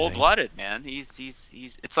amazing. He's cold-blooded, man. He's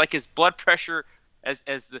it's like his blood pressure, as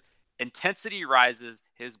the intensity rises,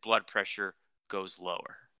 his blood pressure goes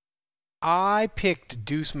lower. I picked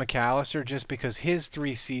Deuce McAllister just because his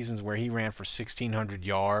 3 seasons where he ran for 1,600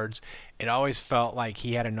 yards, it always felt like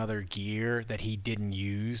he had another gear that he didn't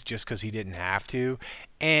use just because he didn't have to.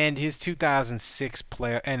 And his 2006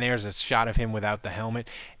 and there's a shot of him without the helmet.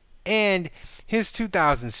 And his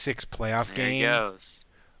 2006 playoff game. There he goes.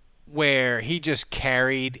 Where he just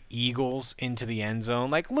carried Eagles into the end zone.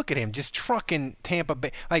 Like, look at him, just trucking Tampa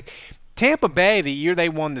Bay. Like, Tampa Bay, the year they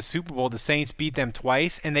won the Super Bowl, the Saints beat them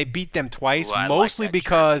twice, and they beat them twice mostly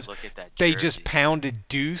because they just pounded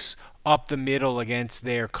Deuce up the middle against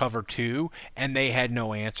their cover 2, and they had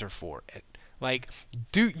no answer for it. Like,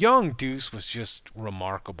 young Deuce was just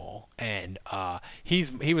remarkable, and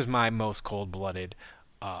he was my most cold-blooded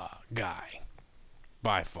guy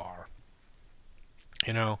by far.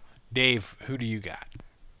 Dave, who do you got?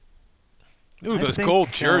 Ooh, those gold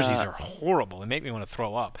jerseys are horrible. They make me want to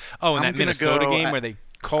throw up. Oh, and that Minnesota game where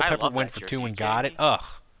Culpepper went for 2 and got it. Ugh.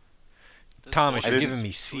 Thomas, you're giving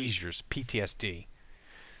me seizures, PTSD.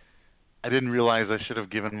 I didn't realize I should have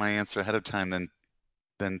given my answer ahead of time.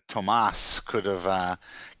 Then Tomas could have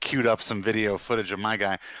queued up some video footage of my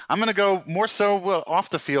guy. I'm going to go more so off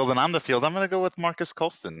the field than on the field. I'm going to go with Marcus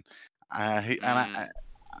Colston.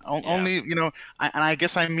 Only, and I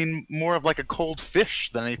guess I mean more of like a cold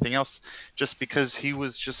fish than anything else, just because he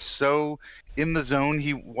was just so in the zone.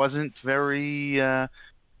 He wasn't very,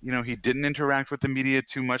 he didn't interact with the media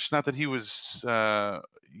too much. Not that he was,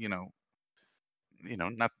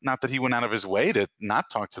 not that he went out of his way to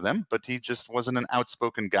not talk to them, but he just wasn't an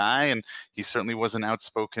outspoken guy, and he certainly wasn't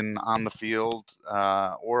outspoken on the field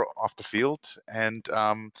or off the field. And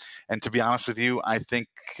to be honest with you, I think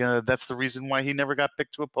that's the reason why he never got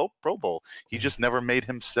picked to a Pro Bowl. He just never made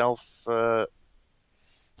himself.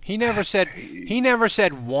 He never said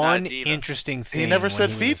one interesting thing. He never said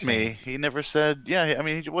feed me. He never said he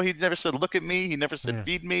never said look at me. He never said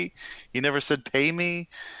feed me. He never said pay me.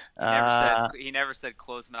 He never said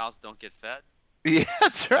closed mouths don't get fed. Yeah,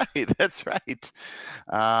 that's right. That's right.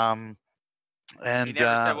 And he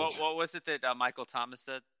never said what was it that Michael Thomas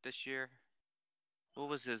said this year? what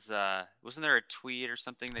was his? Wasn't there a tweet or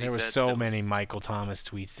something that there he was said? so many Michael Thomas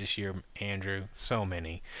tweets this year, Andrew. So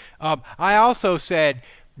many. I also said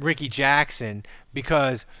Ricky Jackson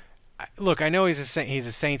because, look, I know he's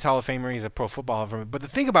a Saints Hall of Famer. He's a Pro Football Hall of Famer. But the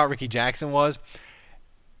thing about Ricky Jackson was,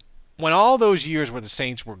 when all those years where the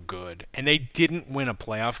Saints were good and they didn't win a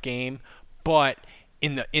playoff game, but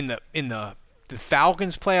in the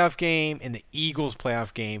Falcons playoff game and the Eagles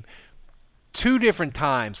playoff game, 2 different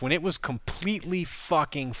times when it was completely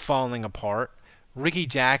fucking falling apart, Ricky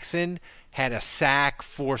Jackson had a sack,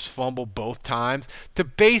 forced fumble both times to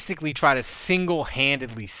basically try to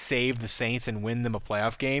single-handedly save the Saints and win them a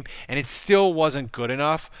playoff game, and it still wasn't good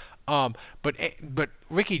enough. But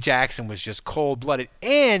Ricky Jackson was just cold-blooded.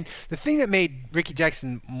 And the thing that made Ricky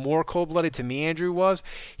Jackson more cold-blooded to me, Andrew, was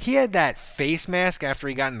he had that face mask after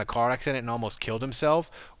he got in the car accident and almost killed himself,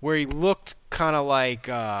 where he looked kind of like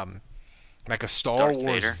a Star Darth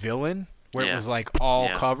Wars Vader. villain, where Yeah. it was like all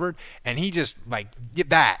Yeah. covered, and he just like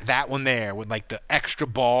that one there with like the extra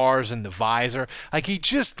bars and the visor, like he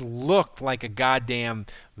just looked like a goddamn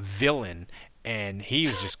villain, and he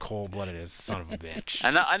was just cold-blooded as a son of a bitch.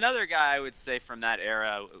 Another guy I would say from that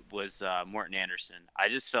era was Morton Anderson. I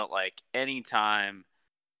just felt like anytime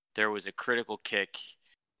there was a critical kick,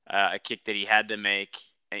 a kick that he had to make,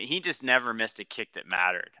 he just never missed a kick that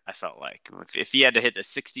mattered, I felt like. If he had to hit the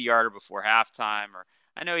 60-yarder before halftime, or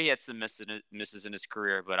I know he had some misses in his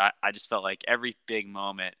career, but I just felt like every big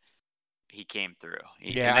moment he came through.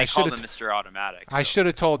 Yeah, they called him Mr. Automatic. I should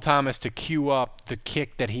have told Thomas to cue up the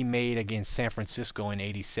kick that he made against San Francisco in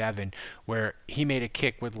 '87, where he made a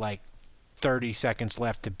kick with like 30 seconds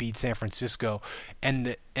left to beat San Francisco, and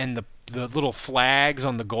the little flags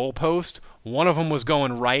on the goalpost, one of them was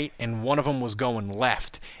going right and one of them was going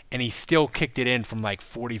left, and he still kicked it in from like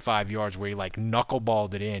 45 yards where he like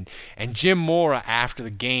knuckleballed it in. And Jim Mora after the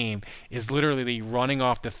game is literally running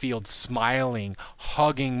off the field smiling,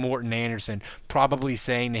 hugging Morton Anderson, probably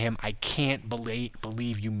saying to him, "I can't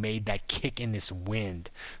believe you made that kick in this wind."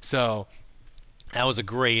 So that was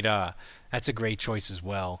that's a great choice as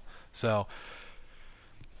well. So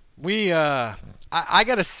I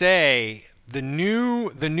gotta say, the new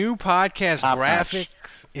podcast Top graphics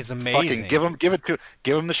notch. is amazing. Fucking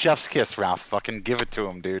give him the chef's kiss, Ralph. Fucking give it to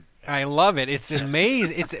him, dude. I love it. It's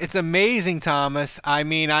amazing. it's amazing, Thomas. I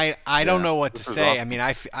mean, I don't know what to say. awesome. I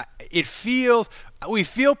mean, we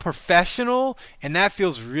feel professional, and that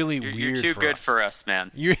feels really weird. You're too good us. for us,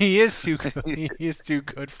 man. He is too good. He is too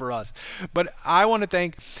good for us. But I want to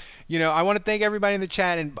thank everybody in the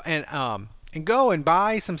chat and go and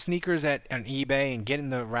buy some sneakers on eBay and get in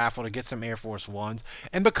the raffle to get some Air Force Ones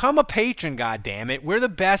and become a patron. Goddammit, we're the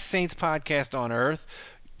best Saints podcast on earth.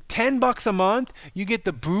 $10 a month, you get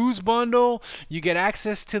the booze bundle, you get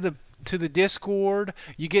access to the Discord,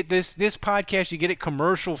 you get this podcast, you get it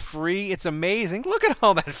commercial free. It's amazing. Look at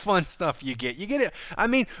all that fun stuff you get. You get it. I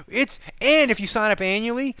mean, and if you sign up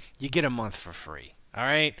annually, you get a month for free. All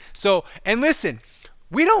right. So, and listen,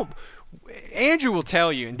 Andrew will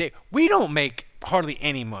tell you, and Dave, we don't make hardly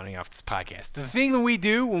any money off this podcast. The thing that we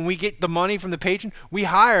do when we get the money from the patron, we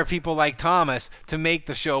hire people like Thomas to make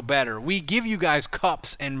the show better. We give you guys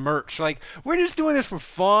cups and merch. Like, we're just doing this for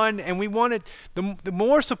fun, and we want it. The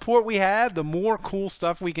more support we have, the more cool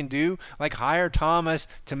stuff we can do, like hire Thomas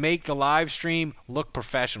to make the live stream look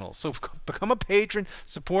professional. So become a patron,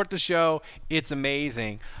 support the show. It's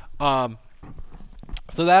amazing.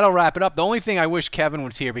 So that'll wrap it up. The only thing I wish Kevin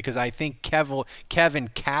was here, because I think Kevin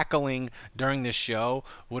cackling during this show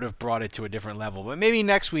would have brought it to a different level. But maybe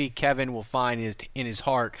next week Kevin will find in his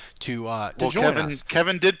heart to join us.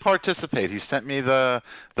 Kevin did participate. He sent me the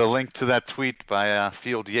link to that tweet by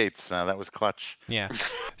Field Yates. That was clutch. Yeah.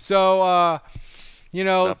 So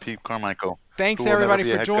Pete Carmichael. Thanks who will never everybody be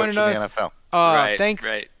a for head joining coach in us. the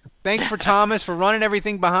NFL. Thanks for Thomas for running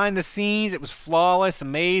everything behind the scenes. It was flawless,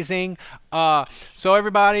 amazing. So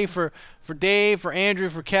everybody, for Dave, for Andrew,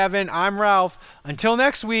 for Kevin, I'm Ralph. Until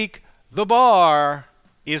next week, the bar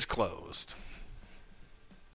is closed.